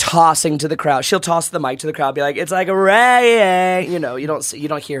tossing to the crowd. She'll toss the mic to the crowd, be like, it's like a ray. You know, you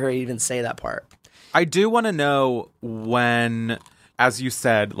don't hear her even say that part. I do want to know when, as you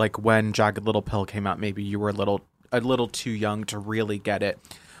said, like when Jagged Little Pill came out, maybe you were a little too young to really get it.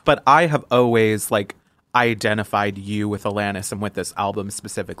 But I have always like identified you with Alanis and with this album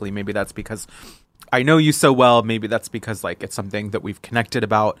specifically. Maybe that's because I know you so well. Maybe that's because like it's something that we've connected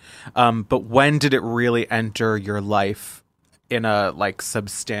about. But when did it really enter your life in a like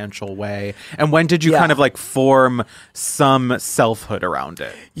substantial way? And when did you kind of like form some selfhood around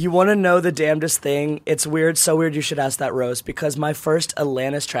it? You want to know the damnedest thing? It's weird, so weird you should ask that, Rose, because my first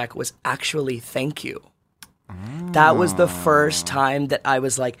Alanis track was actually Thank You. That was the first time that I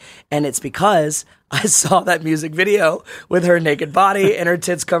was like, and it's because I saw that music video with her naked body and her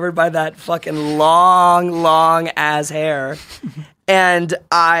tits covered by that fucking long ass hair. And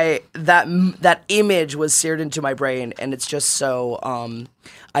that image was seared into my brain, and it's just so,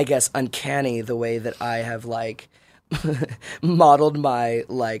 I guess, uncanny the way that I have like modeled my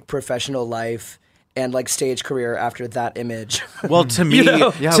like professional life and like stage career after that image. Well, to me,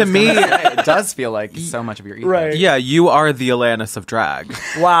 it does feel like so much of your ethos. Right. Yeah, you are the Alanis of drag.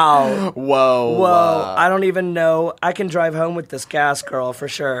 Wow. Whoa. I don't even know. I can drive home with this gas, girl, for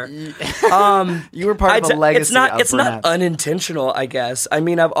sure. You were part of a legacy. It's not unintentional, I guess. I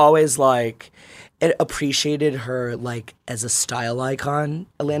mean, I've always like appreciated her like as a style icon.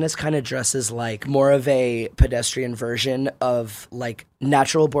 Alanis kind of dresses like more of a pedestrian version of like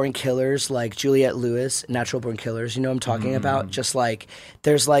Natural Born Killers, like Juliette Lewis, Natural Born Killers, you know what I'm talking about? Just like,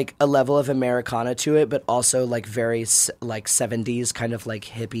 there's like a level of Americana to it, but also like very like 70s kind of like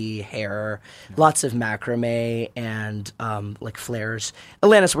hippie hair, lots of macrame and like flares.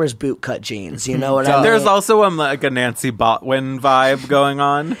 Alanis wears bootcut jeans, you know what I mean? There's also like a Nancy Botwin vibe going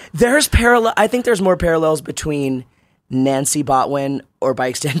on. I think there's more parallels between Nancy Botwin, or by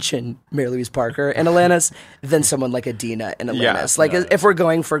extension, Mary Louise Parker and Alanis, than someone like Adina and Alanis. If we're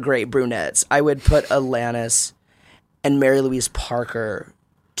going for great brunettes, I would put Alanis and Mary Louise Parker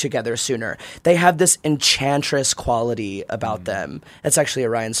together sooner. They have this enchantress quality about them. That's actually a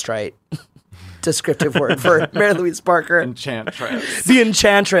Ryan Streit descriptive word for Mary Louise Parker. Enchantress. The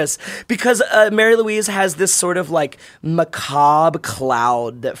enchantress. Because Mary Louise has this sort of like macabre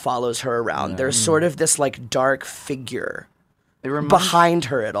cloud that follows her around. There's sort of this like dark figure behind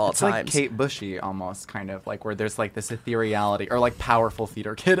her at all times. Like Kate Bushy almost, kind of like where there's like this ethereality or like powerful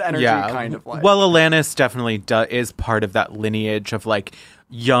theater kid energy kind of like. Well, Alanis definitely is part of that lineage of like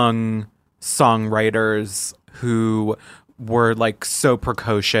young songwriters who were like so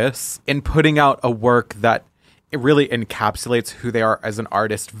precocious in putting out a work that it really encapsulates who they are as an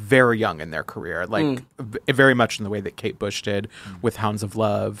artist very young in their career, like very much in the way that Kate Bush did with Hounds of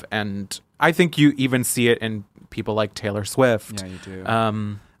Love. And I think you even see it in people like Taylor Swift. Yeah, you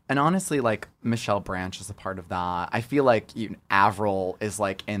do. And honestly, like Michelle Branch is a part of that. I feel like Avril is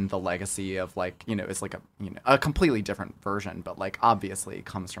like in the legacy of like, it's like a completely different version, but like obviously it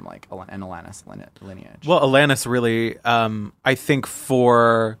comes from like an Alanis lineage. Well, Alanis really, I think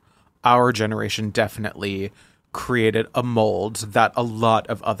for our generation, definitely created a mold that a lot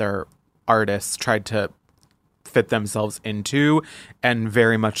of other artists tried to fit themselves into, and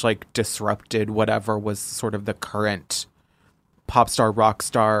very much like disrupted whatever was sort of the current pop star, rock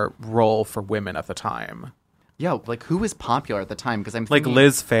star role for women at the time. Yeah, like who was popular at the time? Because I'm like thinking,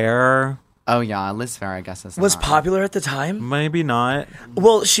 Liz Phair. Oh yeah, Liz Phair, I guess was popular at the time. Maybe not.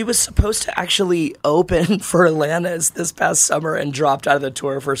 Well, she was supposed to actually open for Alanis this past summer and dropped out of the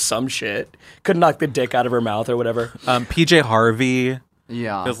tour for some shit. Couldn't knock the dick out of her mouth or whatever. PJ Harvey.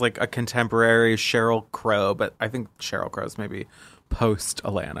 Yeah, it was like a contemporary Sheryl Crow, but I think Sheryl Crow's maybe post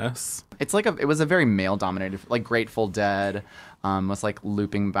Alanis. It was a very male dominated, like Grateful Dead was like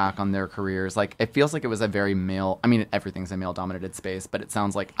looping back on their careers. Like it feels like it was a very male, I mean everything's a male dominated space, but it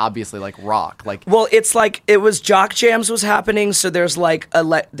sounds like obviously like rock. Like, well, it's like it was Jock Jams was happening, so there's like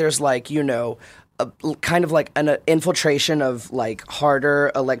you know, a kind of like an infiltration of like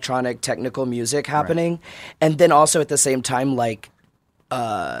harder electronic technical music happening, and then also at the same time like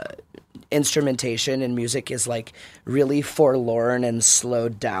instrumentation in music is like really forlorn and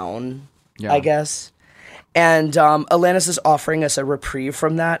slowed down, I guess. And Alanis is offering us a reprieve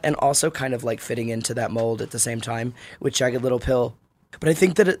from that, and also kind of like fitting into that mold at the same time with Jagged Little Pill. But I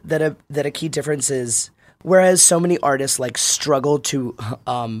think that a key difference is, whereas so many artists like struggle to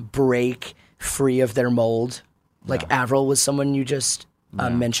break free of their mold, like Avril was someone you just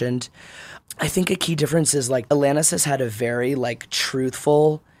mentioned. I think a key difference is like Alanis has had a very like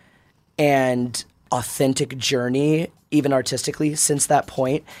truthful and authentic journey, even artistically, since that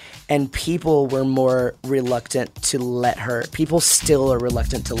point, and people were more reluctant to let her. People still are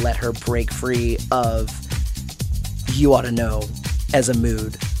reluctant to let her break free of "You Ought to Know" as a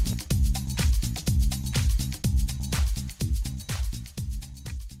mood.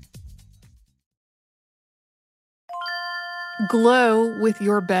 Glow with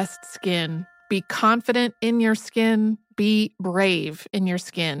your best skin. Be confident in your skin. Be brave in your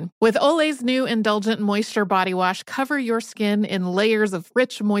skin. With Olay's new Indulgent Moisture Body Wash, cover your skin in layers of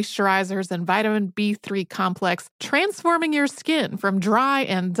rich moisturizers and vitamin B3 complex, transforming your skin from dry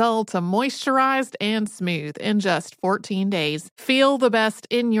and dull to moisturized and smooth in just 14 days. Feel the best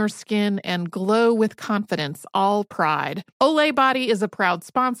in your skin and glow with confidence, all pride. Olay Body is a proud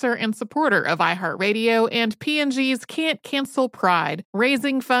sponsor and supporter of iHeartRadio and P&G's Can't Cancel Pride,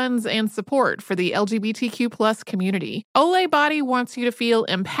 raising funds and support for the LGBTQ+ community. Olay Body wants you to feel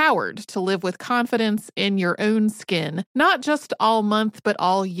empowered to live with confidence in your own skin, not just all month, but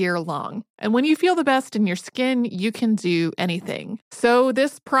all year long. And when you feel the best in your skin, you can do anything. So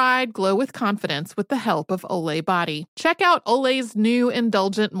this pride, glow with confidence with the help of Olay Body. Check out Olay's new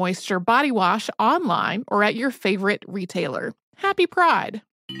Indulgent Moisture Body Wash online or at your favorite retailer. Happy Pride!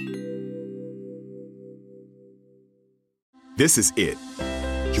 This is it.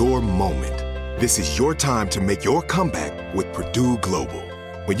 Your moment. This is your time to make your comeback with Purdue Global.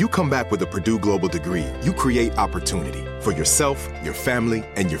 When you come back with a Purdue Global degree, you create opportunity for yourself, your family,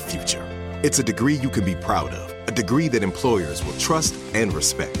 and your future. It's a degree you can be proud of, a degree that employers will trust and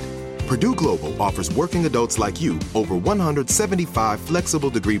respect. Purdue Global offers working adults like you over 175 flexible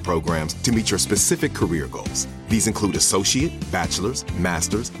degree programs to meet your specific career goals. These include associate, bachelor's,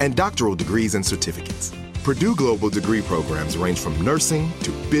 master's, and doctoral degrees and certificates. Purdue Global degree programs range from nursing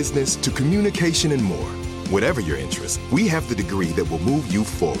to business to communication and more. Whatever your interest, we have the degree that will move you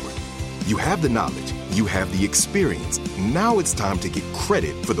forward. You have the knowledge, you have the experience. Now it's time to get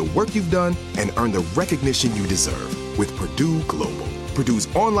credit for the work you've done and earn the recognition you deserve with Purdue Global, Purdue's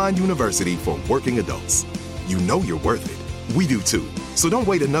online university for working adults. You know you're worth it. We do too. So don't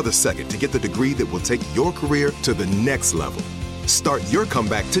wait another second to get the degree that will take your career to the next level. Start your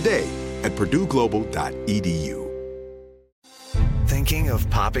comeback today at purdueglobal.edu. Thinking of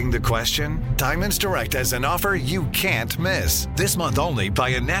popping the question? Diamonds Direct has an offer you can't miss. This month only, buy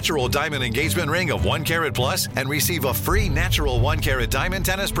a natural diamond engagement ring of 1 carat plus and receive a free natural 1 carat diamond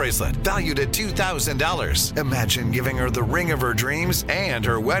tennis bracelet valued at $2,000. Imagine giving her the ring of her dreams and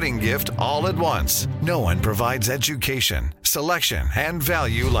her wedding gift all at once. No one provides education, selection, and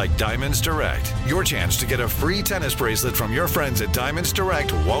value like Diamonds Direct. Your chance to get a free tennis bracelet from your friends at Diamonds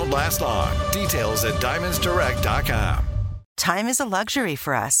Direct won't last long. Details at diamondsdirect.com. Time is a luxury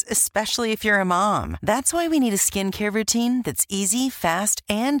for us, especially if you're a mom. That's why we need a skincare routine that's easy, fast,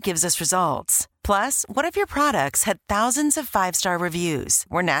 and gives us results. Plus, what if your products had thousands of 5-star reviews,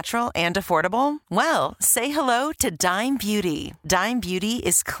 were natural and affordable? Well, say hello to Dime Beauty. Dime Beauty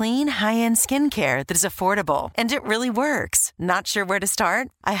is clean, high-end skincare that is affordable, and it really works. Not sure where to start?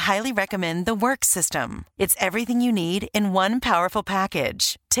 I highly recommend the Work System. It's everything you need in one powerful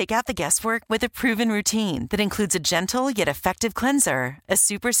package. Take out the guesswork with a proven routine that includes a gentle yet effective cleanser, a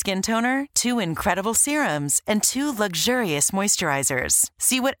super skin toner, 2 incredible serums, and 2 luxurious moisturizers.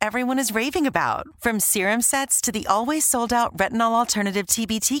 See what everyone is raving about. From serum sets to the always sold-out retinol alternative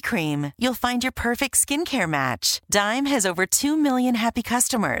TBT cream, you'll find your perfect skincare match. Dime has over 2 million happy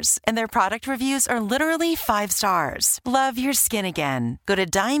customers, and their product reviews are literally 5 stars. Love your skin again. Go to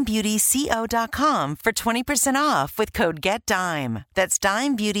DimeBeautyCO.com for 20% off with code GETDIME. That's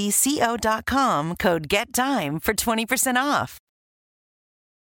DimeBeautyCO.com, code GETDIME for 20% off.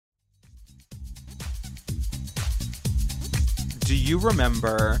 Do you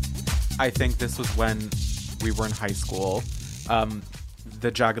remember, I think this was when we were in high school,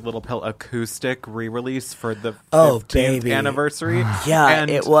 the Jagged Little Pill acoustic re-release for the 15th baby. anniversary. Yeah,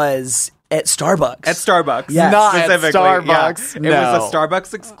 and it was at Starbucks. At Starbucks. Yes. Not at specifically. Starbucks. Yeah. It was a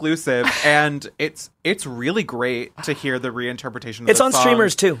Starbucks exclusive, and it's really great to hear the reinterpretation of It's the on song.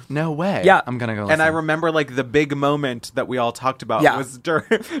 streamers too. No way. Yeah. I'm gonna go listen. And I remember like the big moment that we all talked about Yeah. was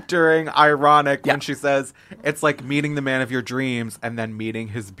during Ironic when she says it's like meeting the man of your dreams and then meeting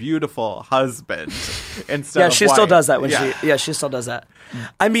his beautiful husband instead Yeah, of she still wife. does that when Yeah. she still does that.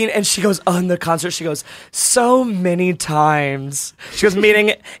 I mean, and she goes on the concert, she goes, so many times. She goes,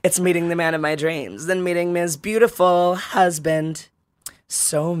 meeting the man of my dreams, then meeting his beautiful husband.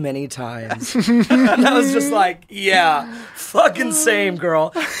 So many times. And I was just like, yeah, fucking same,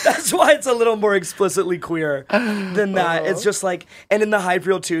 girl. That's why it's a little more explicitly queer than that. It's just like, and in the hype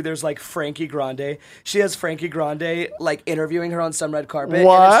reel too, there's like Frankie Grande. She has Frankie Grande like interviewing her on some red carpet.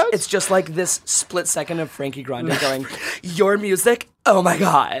 What? And it's just like this split second of Frankie Grande going, your music? Oh my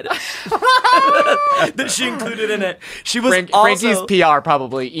God. That she included in it. She was Frankie's also... PR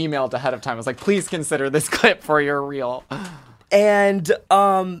probably emailed ahead of time. Was like, please consider this clip for your reel. And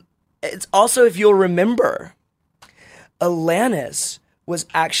it's also, if you'll remember, Alanis was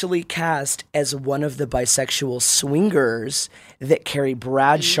actually cast as one of the bisexual swingers that Carrie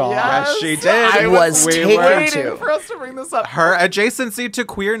Bradshaw Yes, she did. I was We taken were- waiting to. for us to bring this up. Her adjacency to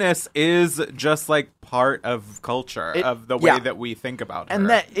queerness is just like part of culture, of the way yeah. that we think about her. And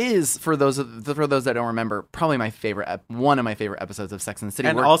that is, for those that don't remember, probably one of my favorite episodes of Sex and the City.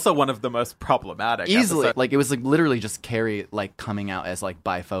 and where also one of the most problematic easily, episodes. like it was like literally just Carrie like coming out as like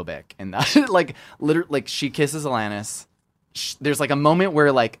biphobic in that, like literally, like she kisses Alanis. There's like a moment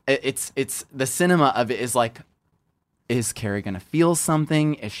where like it's the cinema of it is like, is Carrie gonna feel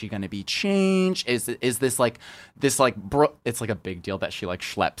something? Is she gonna be changed? Is this like it's like a big deal that she like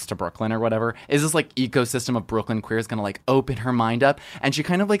schleps to Brooklyn or whatever? Is this like ecosystem of Brooklyn queers gonna like open her mind up? And she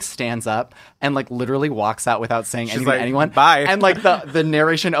kind of like stands up and like literally walks out without saying anything like, to anyone. "Bye." And like the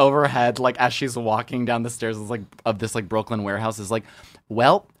narration overhead, like as she's walking down the stairs is like of this like Brooklyn warehouse is like,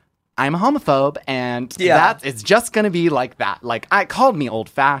 well, I'm a homophobe, and that it's just gonna be like that. Like, I called me old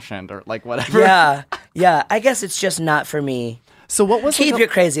fashioned or like whatever. Yeah. I guess it's just not for me. So what was Keep your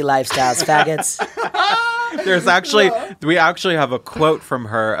crazy lifestyles, faggots. we actually have a quote from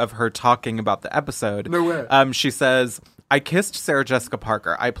her of her talking about the episode. No way. She says, I kissed Sarah Jessica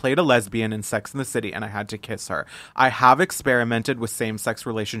Parker. I played a lesbian in Sex and the City, and I had to kiss her. I have experimented with same-sex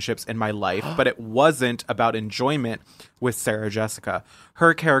relationships in my life, but it wasn't about enjoyment with Sarah Jessica.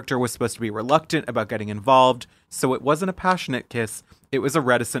 Her character was supposed to be reluctant about getting involved, so it wasn't a passionate kiss. It was a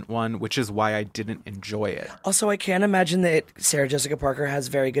reticent one, which is why I didn't enjoy it. Also, I can't imagine that Sarah Jessica Parker has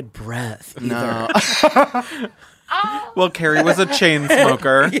very good breath either. No. Well, Carrie was a chain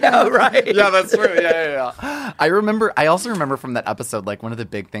smoker. Yeah, right. Yeah, that's true. Yeah. I also remember from that episode, like one of the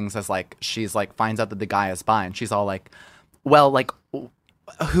big things is like she's like finds out that the guy is bi, and she's all like, well, like,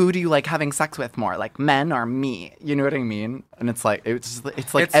 who do you like having sex with more, like men or me? You know what I mean? And it's like it's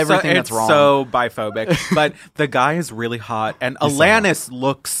everything that's wrong. It's so biphobic, but the guy is really hot, and Alanis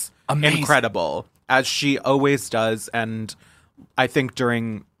looks incredible, as she always does. And I think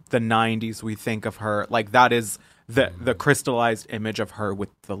during the 90s, we think of her like that is the crystallized image of her with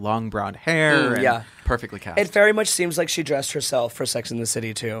the long brown hair. Yeah. Perfectly cast. It very much seems like she dressed herself for Sex and the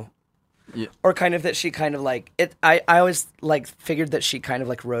City too. Yeah. Or kind of that she kind of like it. I always like figured that she kind of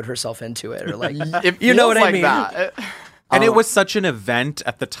like rode herself into it, or like It you know feels what I like mean. that. And it was such an event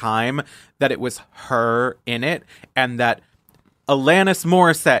at the time that it was her in it, and that Alanis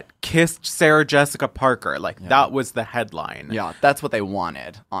Morissette kissed Sarah Jessica Parker. Like, that was the headline. Yeah, that's what they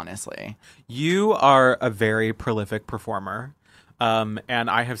wanted, honestly. You are a very prolific performer, and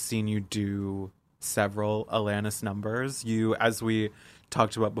I have seen you do several Alanis numbers. You, as we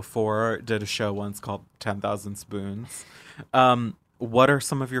talked about before, did a show once called 10,000 Spoons. What are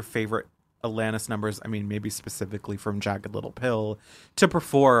some of your favorite Alanis numbers? I mean, maybe specifically from Jagged Little Pill to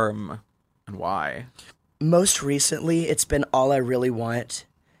perform, and why? Most recently, it's been All I Really Want,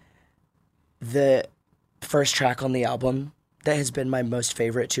 the first track on the album that has been my most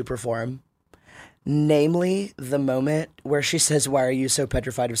favorite to perform. Namely, the moment where she says, "Why are you so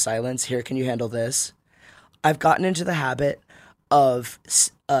petrified of silence? Here, can you handle this?" I've gotten into the habit of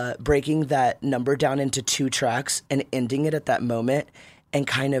breaking that number down into 2 tracks and ending it at that moment and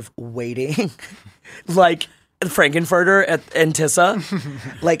kind of waiting like Frankenfurter and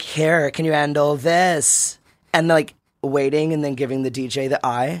Tissa. Like, here, can you handle this? And like waiting and then giving the DJ the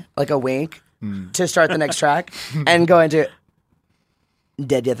eye, like a wink to start the next track and go into,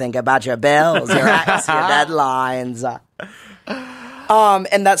 did you think about your bills, your acts, your deadlines?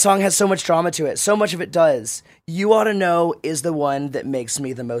 And that song has so much drama to it. So much of it does. You Ought to Know is the one that makes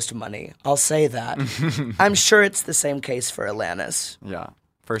me the most money. I'll say that. I'm sure it's the same case for Alanis. Yeah,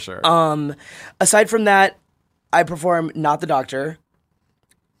 for sure. Aside from that, I perform Not the Doctor.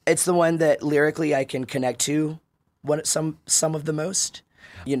 It's the one that lyrically I can connect to some of the most.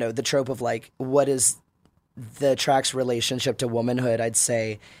 You know, the trope of like, what is the track's relationship to womanhood? I'd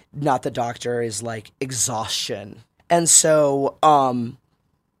say Not the Doctor is like exhaustion. And so,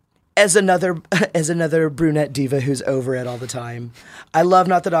 as another brunette diva who's over it all the time, I love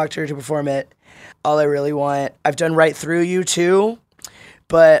Not the Doctor to perform it. All I Really Want. I've done Right Through You too,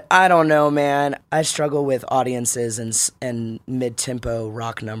 but I don't know, man. I struggle with audiences and mid-tempo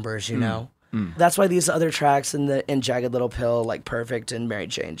rock numbers, you know? That's why these other tracks in Jagged Little Pill, like Perfect and Mary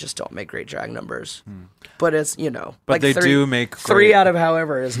Jane, just don't make great drag numbers. But it's, you know. But like they do make three great... out of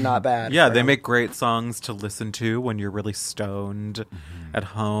however is not bad. Yeah, they make great songs to listen to when you're really stoned at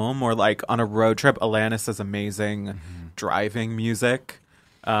home or like on a road trip. Alanis is amazing driving music.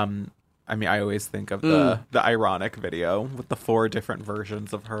 I mean, I always think of the Ironic video with the 4 different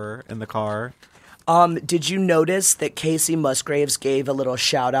versions of her in the car. Did you notice that Casey Musgraves gave a little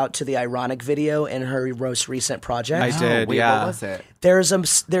shout out to the Ironic video in her most recent project? I did, Wait, yeah. what was it? There's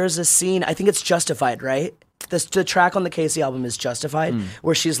a scene, I think it's Justified, right? The track on the Casey album is Justified,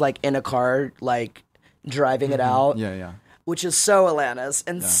 where she's like in a car, like driving it out. Yeah, yeah. Which is so Alanis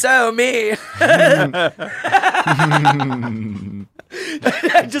and so me.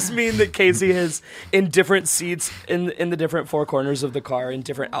 I just mean that Casey is in different seats in the different 4 corners of the car in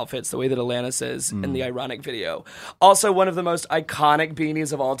different outfits, the way that Alanis is in the Ironic video. Also, one of the most iconic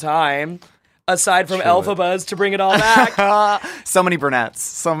beanies of all time, aside from Elphabas, to bring it all back. So many brunettes.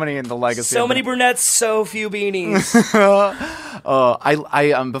 So many in the legacy. So many brunettes, so few beanies.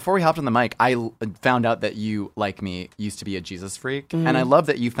 I before we hopped on the mic, I found out that you, like me, used to be a Jesus freak, and I love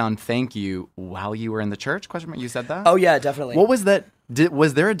that you found "Thank You" while you were in the church. Question mark? You said that? Oh yeah, definitely. What was that?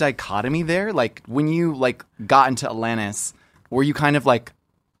 Was there a dichotomy there? Like when you like got into Alanis, were you kind of like,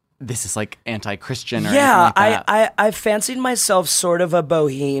 this is like anti-Christian or anything like that? I fancied myself sort of a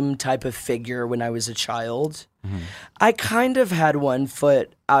boheme type of figure when I was a child. I kind of had one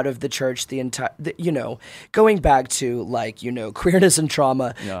foot out of the church the entire, going back to like, queerness and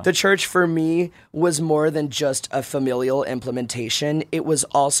trauma. Yeah. The church for me was more than just a familial implementation. It was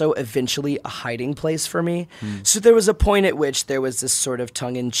also eventually a hiding place for me. So there was a point at which there was this sort of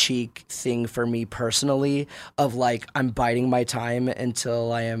tongue-in-cheek thing for me personally of like, I'm biding my time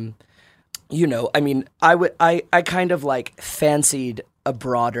until I am, I kind of like fancied a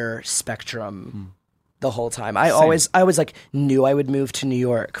broader spectrum the whole time. I always like knew I would move to New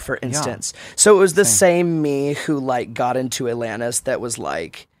York, for instance. Yeah. So it was the same me who like got into Alanis that was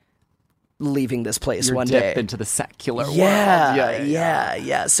like leaving this place one day. Dip into the secular world.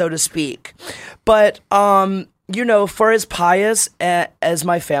 Yeah, so to speak. But for as pious as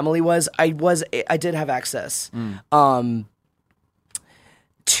my family was, I did have access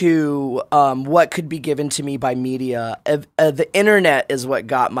to what could be given to me by media. The internet is what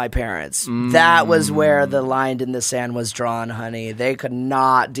got my parents. That was where the line in the sand was drawn, honey. They could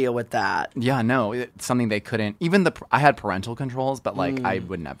not deal with that. Yeah, no, it's something they couldn't. Even I had parental controls, but like I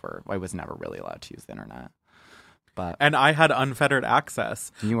was never really allowed to use the internet. And I had unfettered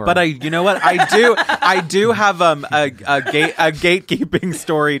access. But you know what? I do have a gatekeeping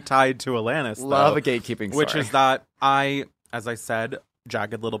story tied to Alanis. Love a gatekeeping story. Which is that as I said,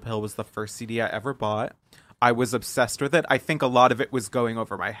 Jagged Little Pill was the first CD I ever bought. I was obsessed with it. I think a lot of it was going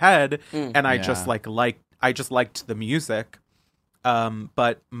over my head, and I just liked the music.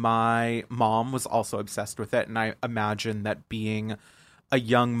 But my mom was also obsessed with it, and I imagine that being a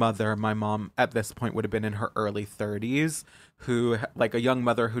young mother, my mom at this point would have been in her early 30s, who like a young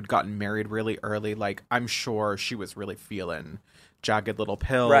mother who'd gotten married really early. Like I'm sure she was really feeling Jagged Little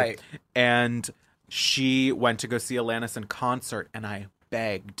Pill, right? And she went to go see Alanis in concert, and I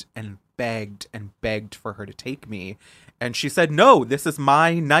begged and begged and begged for her to take me. And she said, no, this is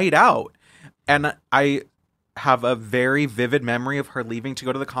my night out. And I have a very vivid memory of her leaving to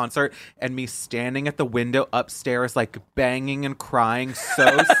go to the concert and me standing at the window upstairs, like banging and crying,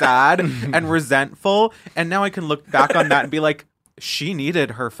 so sad and resentful. And now I can look back on that and be like, she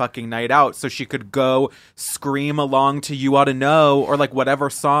needed her fucking night out so she could go scream along to You Ought to Know or like whatever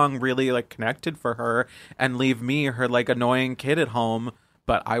song really like connected for her and leave me, her like annoying kid, at home.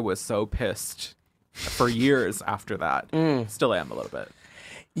 But I was so pissed for years after that. Still am a little bit.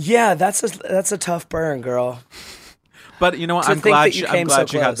 Yeah, that's a tough burn, girl. But you know what? I'm glad you had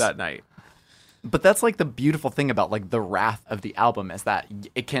that night. But that's like the beautiful thing about like the wrath of the album is that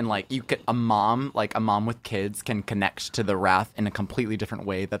it can like a mom with kids can connect to the wrath in a completely different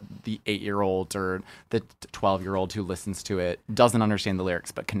way that the 8-year-old or the 12-year-old who listens to it doesn't understand the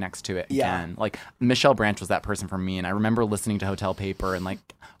lyrics but connects to it again. Like Michelle Branch was that person for me, and I remember listening to Hotel Paper and like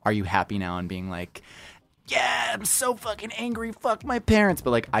Are You Happy Now and being like, yeah, I'm so fucking angry, fuck my parents.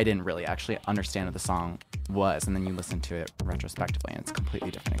 But like I didn't really actually understand what the song was, and then you listen to it retrospectively and it's a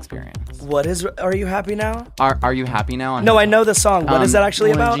completely different experience. What is Are You Happy Now? Are You Happy Now? No, I know the song. What is that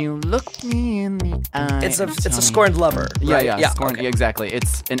actually about? Would you look me in the eye? It's a scorned lover. Right? Yeah, scorned, okay. Exactly.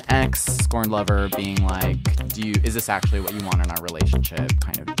 It's an ex scorned lover being like, is this actually what you want in our relationship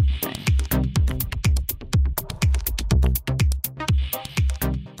kind of thing.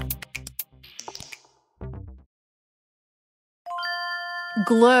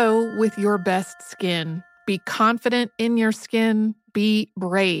 Glow with your best skin. Be confident in your skin. Be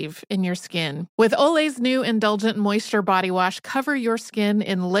brave in your skin. With Olay's new Indulgent Moisture Body Wash, cover your skin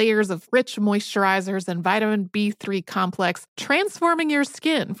in layers of rich moisturizers and vitamin B3 complex, transforming your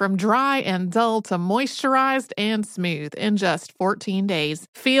skin from dry and dull to moisturized and smooth in just 14 days.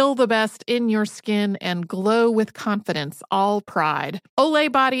 Feel the best in your skin and glow with confidence, all pride. Olay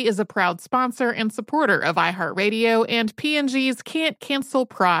Body is a proud sponsor and supporter of iHeartRadio and P&G's Can't Cancel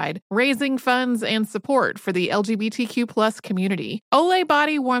Pride, raising funds and support for the LGBTQ+ community. Olay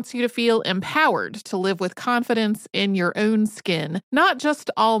Body wants you to feel empowered to live with confidence in your own skin, not just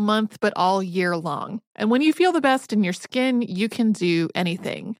all month, but all year long. And when you feel the best in your skin, you can do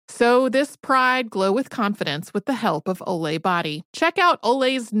anything. So this pride, glow with confidence with the help of Olay Body. Check out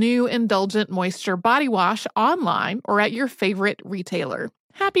Olay's new Indulgent Moisture Body Wash online or at your favorite retailer.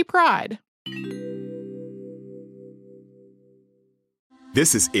 Happy Pride!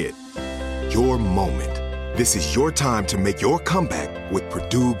 This is it. Your moment. This is your time to make your comeback with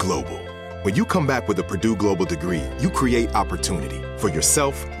Purdue Global. When you come back with a Purdue Global degree, you create opportunity for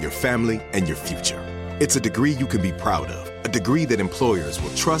yourself, your family, and your future. It's a degree you can be proud of, a degree that employers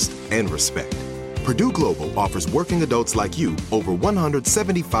will trust and respect. Purdue Global offers working adults like you over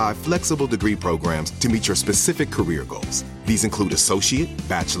 175 flexible degree programs to meet your specific career goals. These include associate,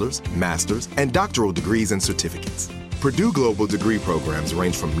 bachelor's, master's, and doctoral degrees and certificates. Purdue Global degree programs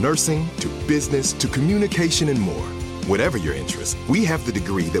range from nursing to business to communication and more. Whatever your interest, we have the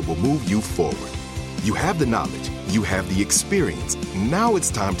degree that will move you forward. You have the knowledge, you have the experience. Now it's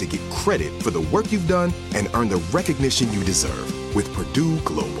time to get credit for the work you've done and earn the recognition you deserve with Purdue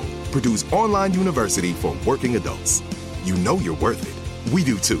Global, Purdue's online university for working adults. You know you're worth it. We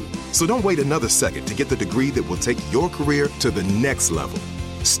do too. So don't wait another second to get the degree that will take your career to the next level.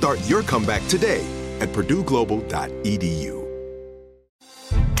 Start your comeback today at purdueglobal.edu.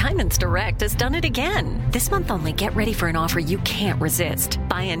 Diamonds Direct has done it again. This month only, get ready for an offer you can't resist.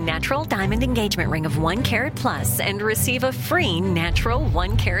 Buy a natural diamond engagement ring of 1 carat plus and receive a free natural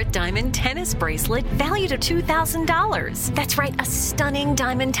 1 carat diamond tennis bracelet valued at $2,000. That's right, a stunning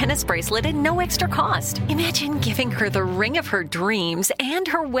diamond tennis bracelet at no extra cost. Imagine giving her the ring of her dreams and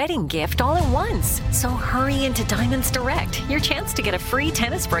her wedding gift all at once. So hurry into Diamonds Direct. Your chance to get a free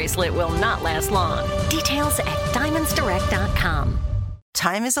tennis bracelet will not last long. Details at diamondsdirect.com.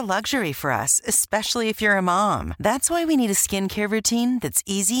 Time is a luxury for us, especially if you're a mom. That's why we need a skincare routine that's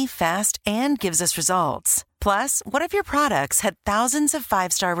easy, fast, and gives us results. Plus, what if your products had thousands of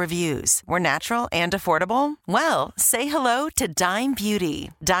 5-star reviews, were natural and affordable? Well, say hello to Dime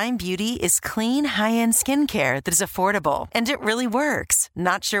Beauty. Dime Beauty is clean, high-end skincare that is affordable, and it really works.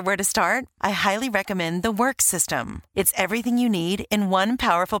 Not sure where to start? I highly recommend the Work System. It's everything you need in one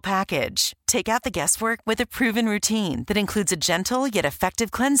powerful package. Take out the guesswork with a proven routine that includes a gentle yet effective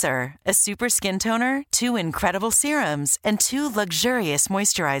cleanser, a super skin toner, 2 incredible serums, and 2 luxurious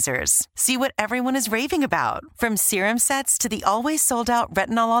moisturizers. See what everyone is raving about. From serum sets to the always sold-out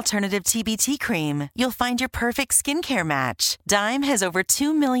retinol alternative TBT cream, you'll find your perfect skincare match. Dime has over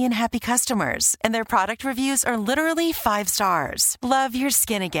 2 million happy customers, and their product reviews are literally 5 stars. Love your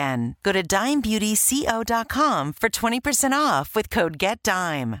skin again. Go to DimeBeautyCO.com for 20% off with code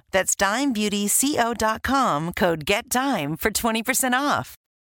GETDIME. That's DimeBeautyCO.com, code GETDIME for 20% off.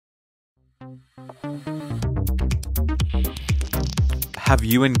 Have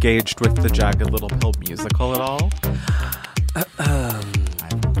you engaged with the Jagged Little Pill musical at all?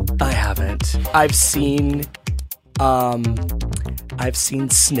 I haven't. I've seen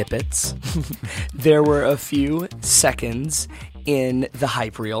snippets. There were a few seconds in the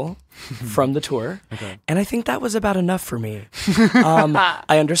hype reel from the tour, and I think that was about enough for me.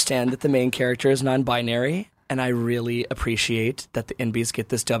 I understand that the main character is non-binary, and I really appreciate that the NBs get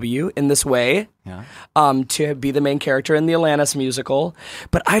this W in this way. Yeah. To be the main character in the Alanis musical.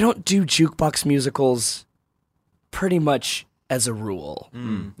 But I don't do jukebox musicals pretty much as a rule.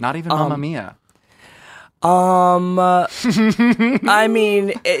 Not even Mamma Mia. I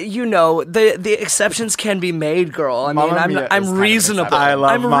mean, the exceptions can be made, girl. I mean, Mamma Mia I'm is kind of reasonable. acceptable. I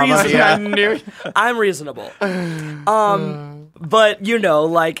love Mamma Mia. I knew I'm reasonable. But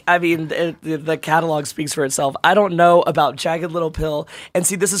the catalog speaks for itself. I don't know about Jagged Little Pill. And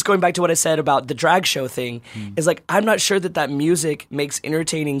see, this is going back to what I said about the drag show thing. Is like, I'm not sure that music makes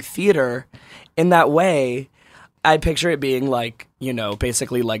entertaining theater in that way. I picture it being like,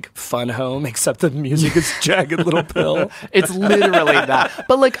 basically like Fun Home, except the music is Jagged Little Pill. It's literally that.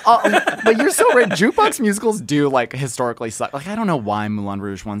 But but you're so right. Jukebox musicals do like historically suck. Like I don't know why Moulin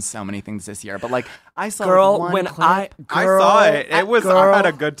Rouge won so many things this year, but like I saw one clip. I saw it. I had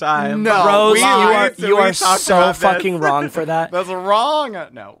a good time. No, Rose, you are talked so about this. fucking wrong for that. That's wrong.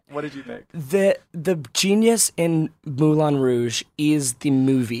 No. What did you think? The genius in Moulin Rouge is the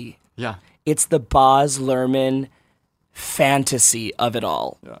movie. Yeah. It's the Baz Luhrmann fantasy of it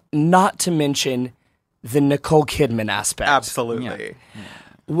all. Yeah. Not to mention the Nicole Kidman aspect. Absolutely. Yeah.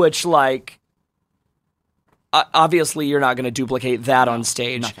 Which, like, obviously you're not going to duplicate that on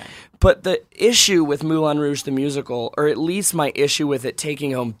stage. Nothing. But the issue with Moulin Rouge the musical, or at least my issue with it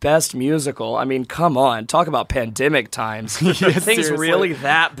taking home Best Musical, I mean, come on, talk about pandemic times. Things seriously. really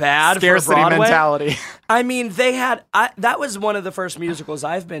that bad Scarcity for Broadway? mentality. I mean, that was one of the first musicals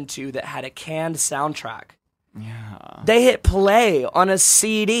I've been to that had a canned soundtrack. Yeah. They hit play on a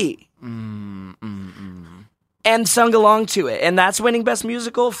CD and sung along to it. And that's winning Best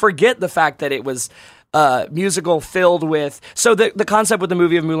Musical. Forget the fact that it was musical filled with... So the concept with the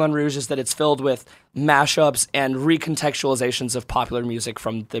movie of Moulin Rouge is that it's filled with mashups and recontextualizations of popular music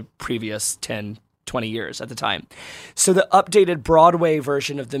from the previous 10, 20 years at the time. So the updated Broadway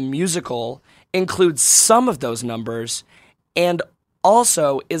version of the musical includes some of those numbers and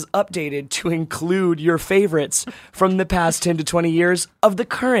also is updated to include your favorites from the past 10 to 20 years of the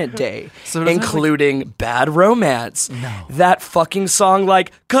current day, including Bad Romance. No. That fucking song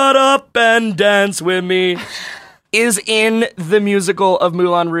like, Cut Up and Dance With Me, is in the musical of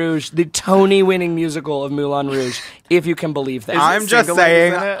Moulin Rouge, the Tony-winning musical of Moulin Rouge, if you can believe that. I'm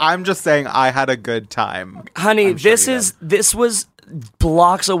just saying I had a good time. Honey, this was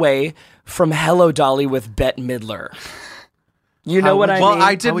blocks away from Hello Dolly with Bette Midler. You know what I mean? Well,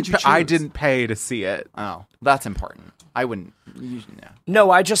 I didn't pay to see it. Oh, that's important. I wouldn't.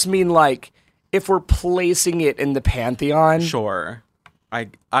 No, I just mean like if we're placing it in the pantheon. Sure, I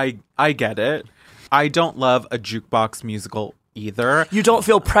get it. I don't love a jukebox musical either. You don't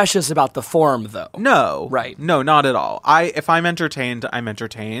feel precious about the form, though. No, right? No, not at all. If I'm entertained, I'm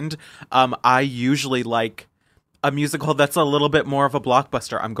entertained. I usually like a musical that's a little bit more of a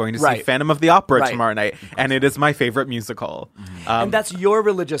blockbuster. I'm going to see Phantom of the Opera tomorrow night, and it is my favorite musical. And that's your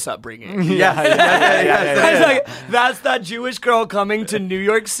religious upbringing. Yeah. That's that Jewish girl coming to New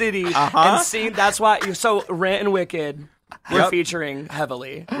York City and seeing. That's why. So Rent and Wicked, we're featuring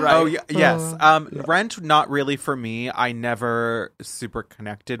heavily. Right? Oh yes. Rent, not really for me. I never super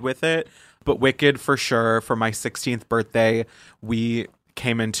connected with it, but Wicked for sure. For my 16th birthday, we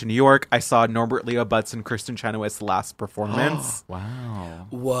came into New York. I saw Norbert Leo Butz and Kristen Chenoweth's last performance. Wow.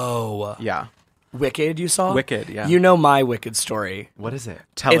 Whoa. Yeah. Wicked, you saw? Wicked, yeah. You know my Wicked story. What is it?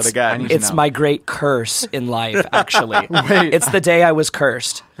 Tell it again. It's my great curse in life, actually. Wait. It's the day I was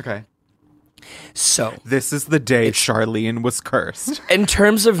cursed. Okay. So. This is the day Charlene was cursed. In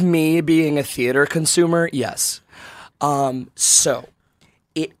terms of me being a theater consumer, yes. So,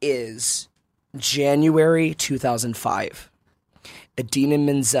 it is January 2005. Idina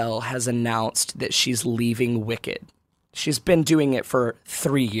Menzel has announced that she's leaving Wicked. She's been doing it for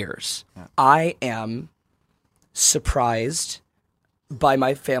 3 years. Yeah. I am surprised by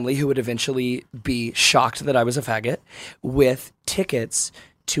my family, who would eventually be shocked that I was a faggot, with tickets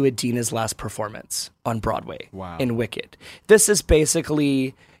to Idina's last performance on Broadway in Wicked. This is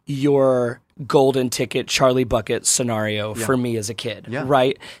basically your golden ticket Charlie Bucket scenario for me as a kid,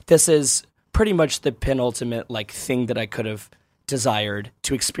 right? This is pretty much the penultimate thing that I could have desired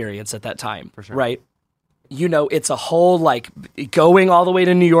to experience at that time, right? You know, it's a whole going all the way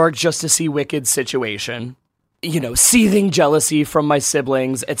to New York just to see Wicked situation, you know, seething jealousy from my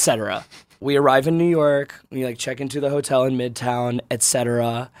siblings, etc. We arrive in New York, we check into the hotel in Midtown,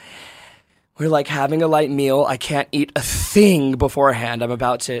 etc. We're having a light meal. I can't eat a thing beforehand. I'm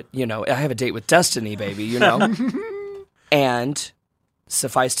about to, I have a date with destiny, baby, And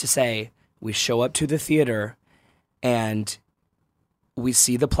suffice to say, we show up to the theater and we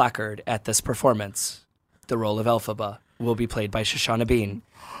see the placard at this performance. the role of Elphaba will be played by Shoshana Bean,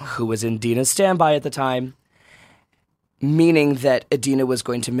 who was in Dina's standby at the time, meaning that Adina was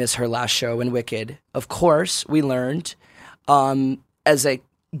going to miss her last show in Wicked. Of course, we learned as a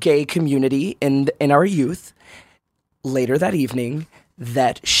gay community in our youth later that evening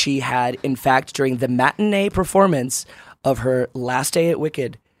that she had, in fact, during the matinee performance of her last day at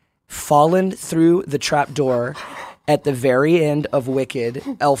Wicked, fallen through the trap door at the very end of Wicked.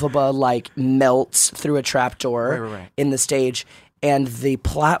 Elphaba melts through a trap door in the stage, and the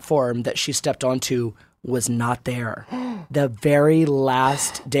platform that she stepped onto was not there. The very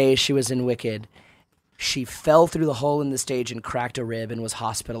last day she was in Wicked, she fell through the hole in the stage and cracked a rib and was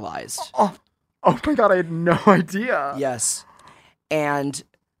hospitalized. Oh my God, I had no idea. Yes. And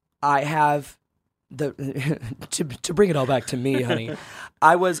I have to bring it all back to me, honey.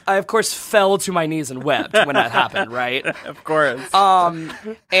 I of course fell to my knees and wept when that happened, right? Of course.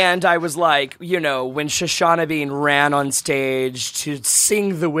 And I was like, when Shoshana Bean ran on stage to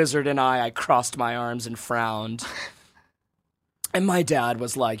sing The Wizard and I crossed my arms and frowned. And my dad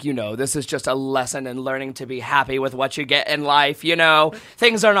was like, this is just a lesson in learning to be happy with what you get in life,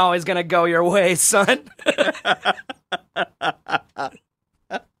 Things aren't always going to go your way, son.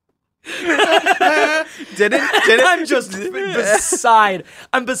 Did it? I'm just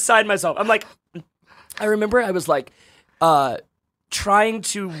I'm beside myself. I'm like, I remember I was like, trying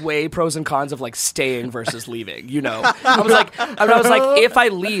to weigh pros and cons of staying versus leaving, I was like, if I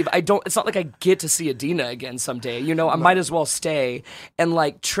leave, it's not like I get to see Adina again someday, I might as well stay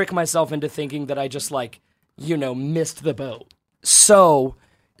and trick myself into thinking that I just missed the boat. So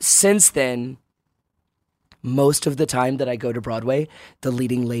since then, most of the time that I go to Broadway, the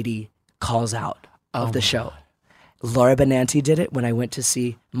leading lady calls out of the show. Laura Benanti did it when I went to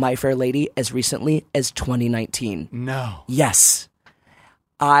see My Fair Lady as recently as 2019. No. Yes.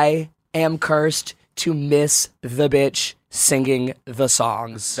 I am cursed to miss the bitch singing the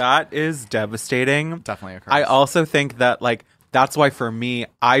songs. That is devastating. Definitely a curse. I also think that that's why for me,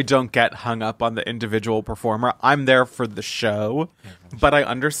 I don't get hung up on the individual performer. I'm there for the show, but I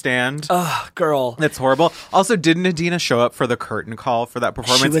understand. Ugh, girl. It's horrible. Also, didn't Adina show up for the curtain call for that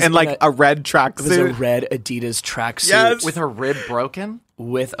performance in a red tracksuit? It was a red Adidas tracksuit. Yes. With her rib broken?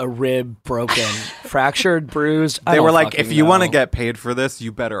 With a rib broken. Fractured, bruised. They were like, if you want to get paid for this,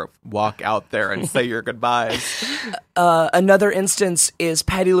 you better walk out there and say your goodbyes. Another instance is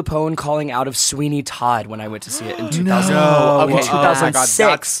Patti LuPone calling out of Sweeney Todd when I went to see it in 2006. No. Okay,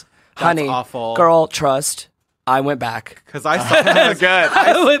 2006. Honey, awful. Girl, trust. I went back. Because I saw good.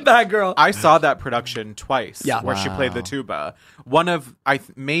 I went back, girl. I saw that production twice. Yeah. Where she played the tuba. One of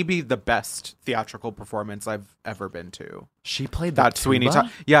maybe the best theatrical performance I've ever been to. She played that Sweeney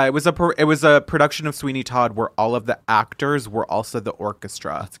Todd. Yeah, it was a production of Sweeney Todd where all of the actors were also the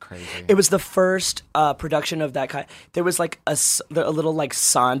orchestra. That's crazy. It was the first production of that kind. There was a little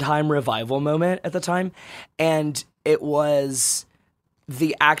Sondheim revival moment at the time, and it was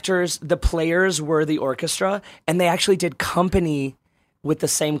the actors, the players were the orchestra, and they actually did company with the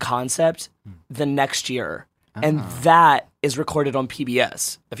same concept the next year. And that is recorded on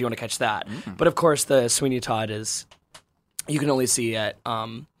PBS, if you want to catch that. But of course, the Sweeney Todd you can only see at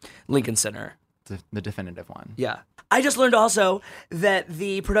Lincoln Center. The definitive one. Yeah. I just learned also that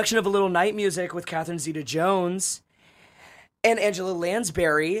the production of A Little Night Music with Catherine Zeta-Jones and Angela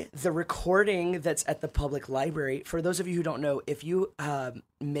Lansbury, the recording that's at the Public Library, for those of you who don't know, if you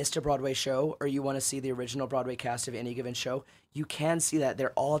missed a Broadway show or you want to see the original Broadway cast of any given show, you can see that.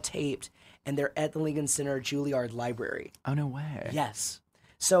 They're all taped, and they're at the Lincoln Center Juilliard Library. Oh, no way. Yes.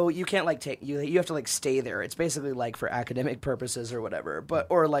 So you can't you have to stay there. It's basically for academic purposes or whatever,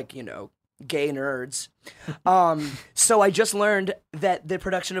 or gay nerds. So I just learned that the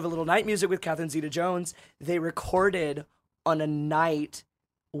production of A Little Night Music with Catherine Zeta-Jones, they recorded on a night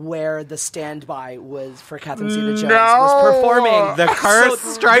where the standby was for Catherine Zeta-Jones was performing. The curse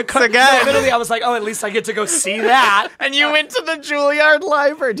strikes again. Literally, I was like, oh, at least I get to go see that. And you went to the Juilliard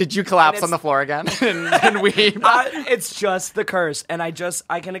Library. Did you collapse on the floor again and weep? It's just the curse, and I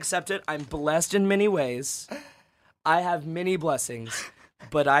can accept it. I'm blessed in many ways. I have many blessings,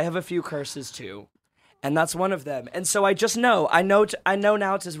 but I have a few curses too. And that's one of them. And so I just know. I know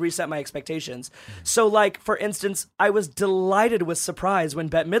now to reset my expectations. So, for instance, I was delighted with surprise when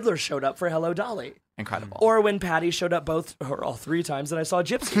Bette Midler showed up for Hello, Dolly. Incredible. Or when Patty showed up all 3 times that I saw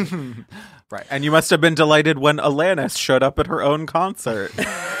Gypsy. Right. And you must have been delighted when Alanis showed up at her own concert.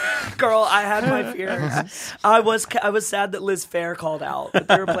 Girl, I had my fears. I was sad that Liz Phair called out, but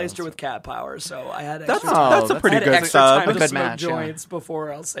they replaced her with Cat Power, so I had extra time. That's a pretty good time sub. to smoke joints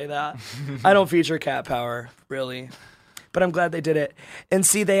before, I'll say that. I don't feature Cat Power, really. but I'm glad they did it. And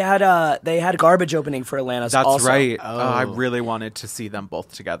see, they had Garbage opening for Atlantis. That's also. right. Oh, I really wanted to see them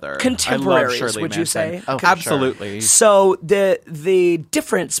both together. Contemporaries, I love Shirley would you Manson. say? Oh, absolutely. So the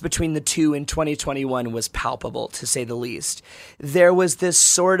difference between the two in 2021 was palpable, to say the least. There was this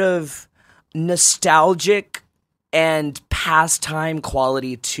sort of nostalgic and pastime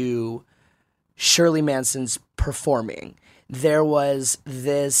quality to Shirley Manson's performing. There was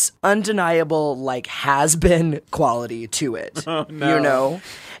this undeniable, like, has-been quality to it, you know?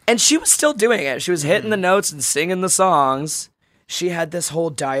 And she was still doing it. She was hitting the notes and singing the songs. She had this whole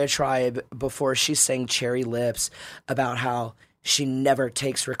diatribe before she sang Cherry Lips about how she never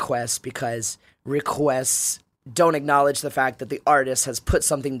takes requests because requests don't acknowledge the fact that the artist has put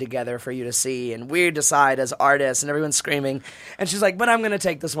something together for you to see, and we decide as artists, and everyone's screaming. And she's like, but I'm going to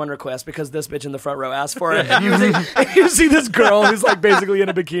take this one request because this bitch in the front row asked for it. And you see this girl who's like basically in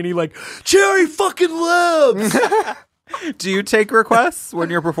a bikini like, Cherry fucking Lips! Do you take requests when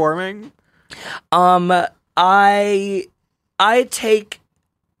you're performing? I take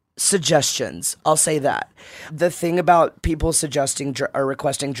suggestions. I'll say that. The thing about people suggesting or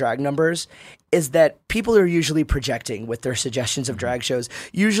requesting drag numbers is that people are usually projecting with their suggestions of drag shows.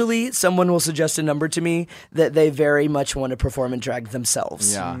 Usually someone will suggest a number to me that they very much want to perform and drag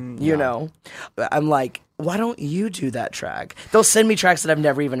themselves. Yeah. You know? I'm like, why don't you do that track? They'll send me tracks that I've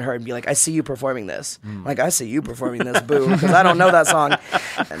never even heard and be like, I see you performing this. Like, I see you performing this, boo, because I don't know that song.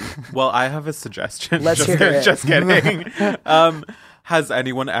 Well, I have a suggestion. Let's hear it. Just kidding. Has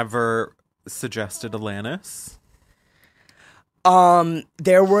anyone ever suggested Alanis?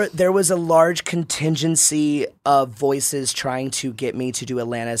 There was a large contingency of voices trying to get me to do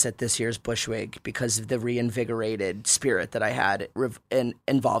Atlantis at this year's Bushwig because of the reinvigorated spirit that I had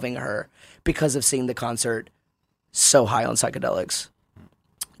involving her because of seeing the concert so high on psychedelics.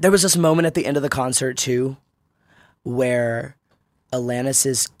 There was this moment at the end of the concert too where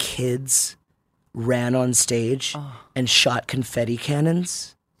Alanis's kids ran on stage and shot confetti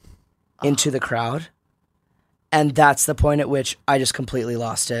cannons into the crowd. And that's the point at which I just completely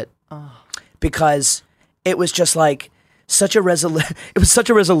lost it. Because it was just like such a it was such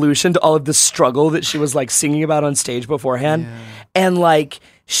a resolution to all of the struggle that she was like singing about on stage beforehand. Yeah. And like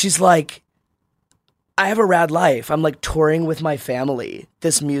she's like, I have a rad life. I'm like touring with my family.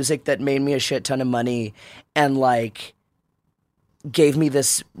 This music that made me a shit ton of money and like gave me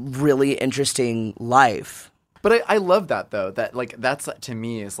this really interesting life. But I love that though. That like that's to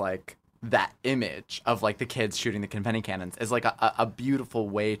me is like that image of like the kids shooting the confetti cannons is like a beautiful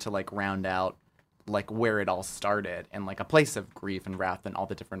way to like round out like where it all started and like a place of grief and wrath and all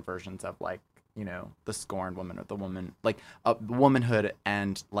the different versions of like, you know, the scorned woman or the woman, like womanhood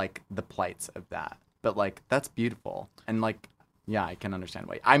and like the plights of that. But like that's beautiful. And like, yeah, I can understand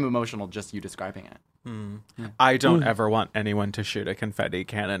why. I'm emotional just you describing it. I don't ever want anyone to shoot a confetti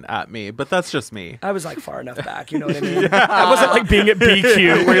cannon at me, but that's just me. I was like far enough back, you know what I mean? I wasn't like being at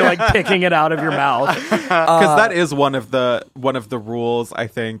BQ where you're like picking it out of your mouth. Because that is one of the rules, I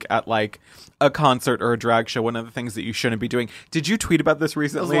think, at like a concert or a drag show. One of the things that you shouldn't be doing. Did you tweet about this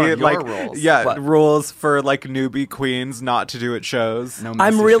recently? Those are like your rules. Yeah, What? rules for like newbie queens not to do at shows. No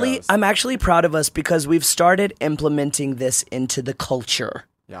messy shows. I'm actually proud of us because we've started implementing this into the culture.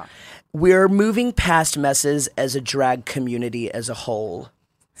 Yeah. We're moving past messes as a drag community as a whole.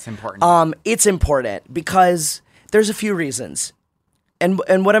 It's important. It's important because there's a few reasons. And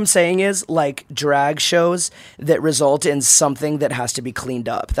what I'm saying is like drag shows that result in something that has to be cleaned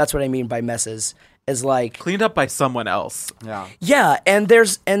up. That's what I mean by messes. Is like Cleaned up by someone else. Yeah. Yeah,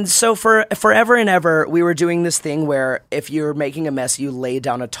 and so for forever and ever, we were doing this thing where if you're making a mess, you lay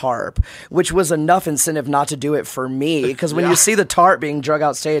down a tarp, which was enough incentive not to do it for me. Because when you see the tarp being drug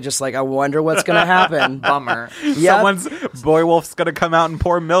out stage, it's like, I wonder what's going to happen. Bummer. Yep. Someone's boy wolf's gonna come out and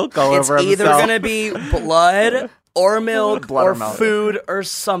pour milk all It's over either himself. going to be blood or milk Blood or or milk. food or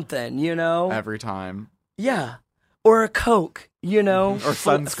something, you know? Every time. Yeah. Or a Coke, you know? Or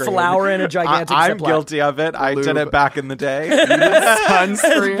sunscreen. Flour in a gigantic I'm Ziploc. guilty of it. I did Lube. it back in the day.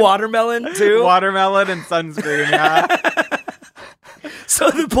 Sunscreen. Watermelon, too. Watermelon and sunscreen, yeah.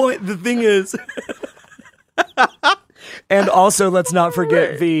 So the thing is, and also let's not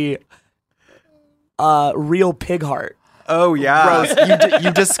forget the real pig heart. Oh, yeah. Rose,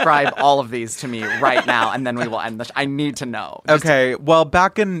 you describe all of these to me right now, and then we will end the I need to know. Okay, well,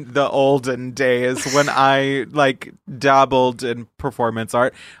 back in the olden days when I like dabbled in performance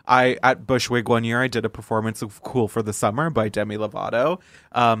art, at Bushwig one year I did a performance of "Cool for the Summer" by Demi Lovato,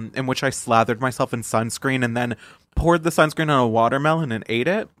 in which I slathered myself in sunscreen and then poured the sunscreen on a watermelon and ate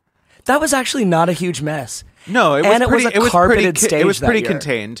it. That was actually not a huge mess. No, it was And it was pretty. a carpeted It was stage pretty that year.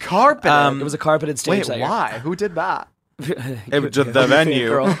 contained. Carpeted. It was a carpeted stage. Wait, that year. why? Who did that? the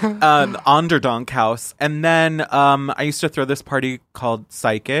venue, Onderdonk House. And then I used to throw this party called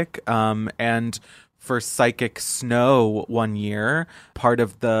Psychic. And for Psychic Snow one year, part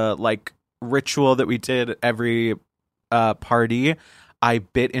of the like ritual that we did every party, I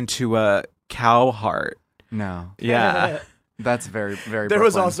bit into a cow heart. No. Yeah. That's very, very There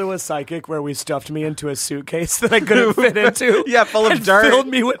was Brooklyn. also a Psychic where we stuffed me into a suitcase that I couldn't fit into. Yeah, full of and dirt.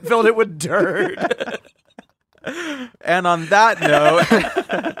 Filled it with dirt. And on that note,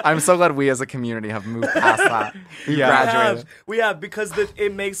 I'm so glad we as a community have moved past that. We graduated. We have because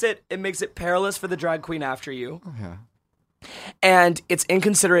it makes it perilous for the drag queen after you. Yeah. And it's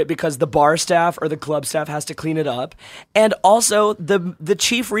inconsiderate because the bar staff or the club staff has to clean it up. And also the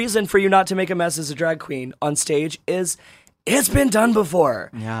chief reason for you not to make a mess as a drag queen on stage is it's been done before.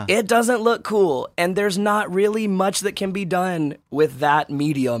 Yeah. It doesn't look cool. And there's not really much that can be done with that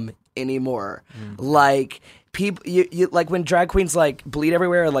medium anymore. Like people, you like when drag queens like bleed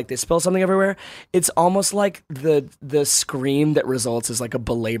everywhere or like they spill something everywhere, it's almost like the scream that results is like a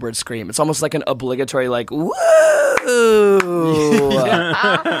belabored scream. It's almost like an obligatory like, woo!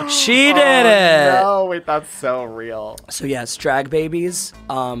 She did it! No, wait, that's so real. So yes, drag babies,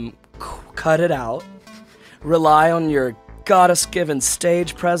 cut it out. Rely on your goddess-given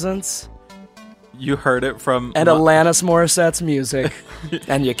stage presence. you heard it from... And Alanis Morissette's music,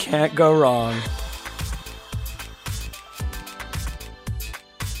 and you can't go wrong.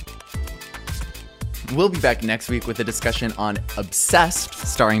 We'll be back next week with a discussion on Obsessed,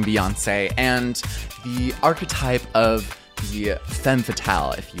 starring Beyonce, and the archetype of the femme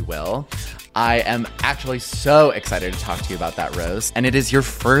fatale, if you will. I am actually so excited to talk to you about that, Rose, and it is your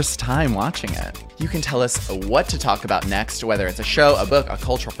first time watching it. You can tell us what to talk about next, whether it's a show, a book, a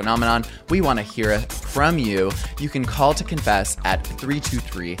cultural phenomenon. We want to hear it from you. You can call to confess at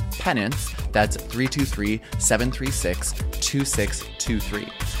 323-PENANCE. That's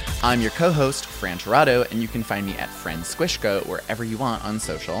 323-736-2623. I'm your co-host, Fran Tirado, and you can find me at Fran Squishco wherever you want on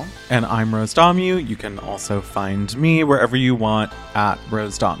social. And I'm Rose Domu. You can also find me wherever you want at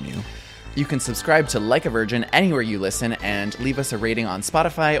Rose Domu. You can subscribe to Like a Virgin anywhere you listen and leave us a rating on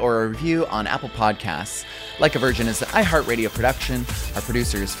Spotify or a review on Apple Podcasts. Like a Virgin is an iHeartRadio production. Our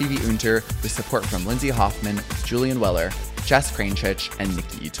producer is Phoebe Unter, with support from Lindsay Hoffman, Julian Weller, Jess Kranchich, and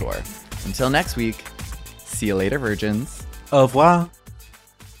Nikki Etor. Until next week, see you later, virgins. Au revoir.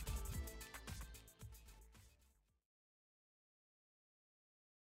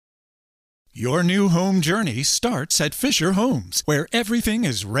 Your new home journey starts at Fisher Homes, where everything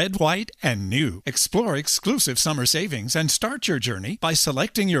is red, white, and new. Explore exclusive summer savings and start your journey by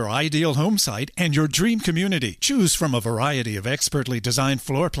selecting your ideal home site and your dream community. Choose from a variety of expertly designed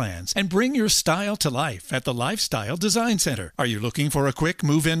floor plans and bring your style to life at the Lifestyle Design Center. Are you looking for a quick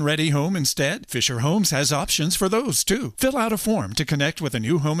move-in ready home instead? Fisher Homes has options for those too. Fill out a form to connect with a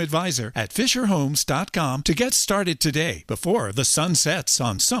new home advisor at fisherhomes.com to get started today before the sun sets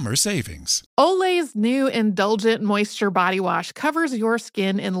on summer savings. Olay's new Indulgent Moisture Body Wash covers your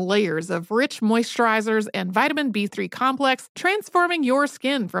skin in layers of rich moisturizers and vitamin B3 complex, transforming your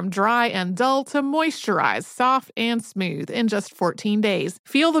skin from dry and dull to moisturized, soft, and smooth in just 14 days.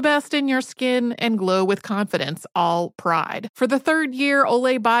 Feel the best in your skin and glow with confidence, all pride. For the third year,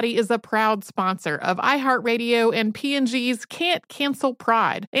 Olay Body is a proud sponsor of iHeartRadio and P&G's Can't Cancel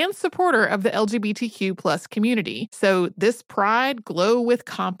Pride and supporter of the LGBTQ+ community. So this pride, glow with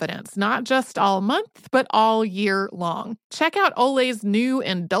confidence, not just all month, but all year long. Check out Olay's new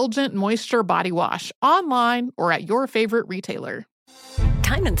Indulgent Moisture Body Wash online or at your favorite retailer.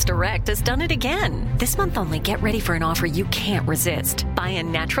 Diamonds Direct has done it again. This month only, get ready for an offer you can't resist. Buy a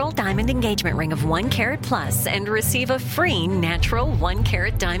natural diamond engagement ring of 1 carat plus and receive a free natural 1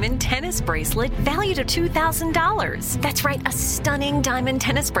 carat diamond tennis bracelet valued at $2,000. That's right, a stunning diamond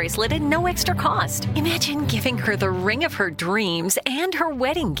tennis bracelet at no extra cost. Imagine giving her the ring of her dreams and her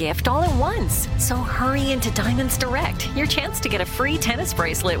wedding gift all at once. So hurry into Diamonds Direct. Your chance to get a free tennis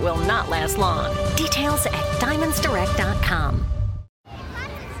bracelet will not last long. Details at diamondsdirect.com.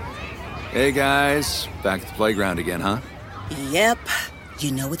 Hey guys, back at the playground again, huh? Yep.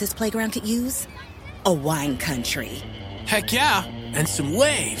 You know what this playground could use? A wine country. Heck yeah, and some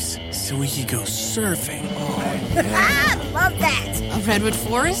waves, so we could go surfing. Oh, yeah. Love that. A redwood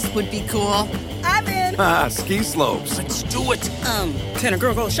forest would be cool. I'm in. Ski slopes. Let's do it. Can a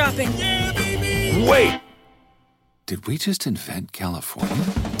girl go shopping? Yeah, baby. Wait! Did we just invent California?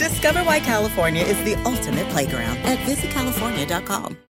 Discover why California is the ultimate playground at visitcalifornia.com.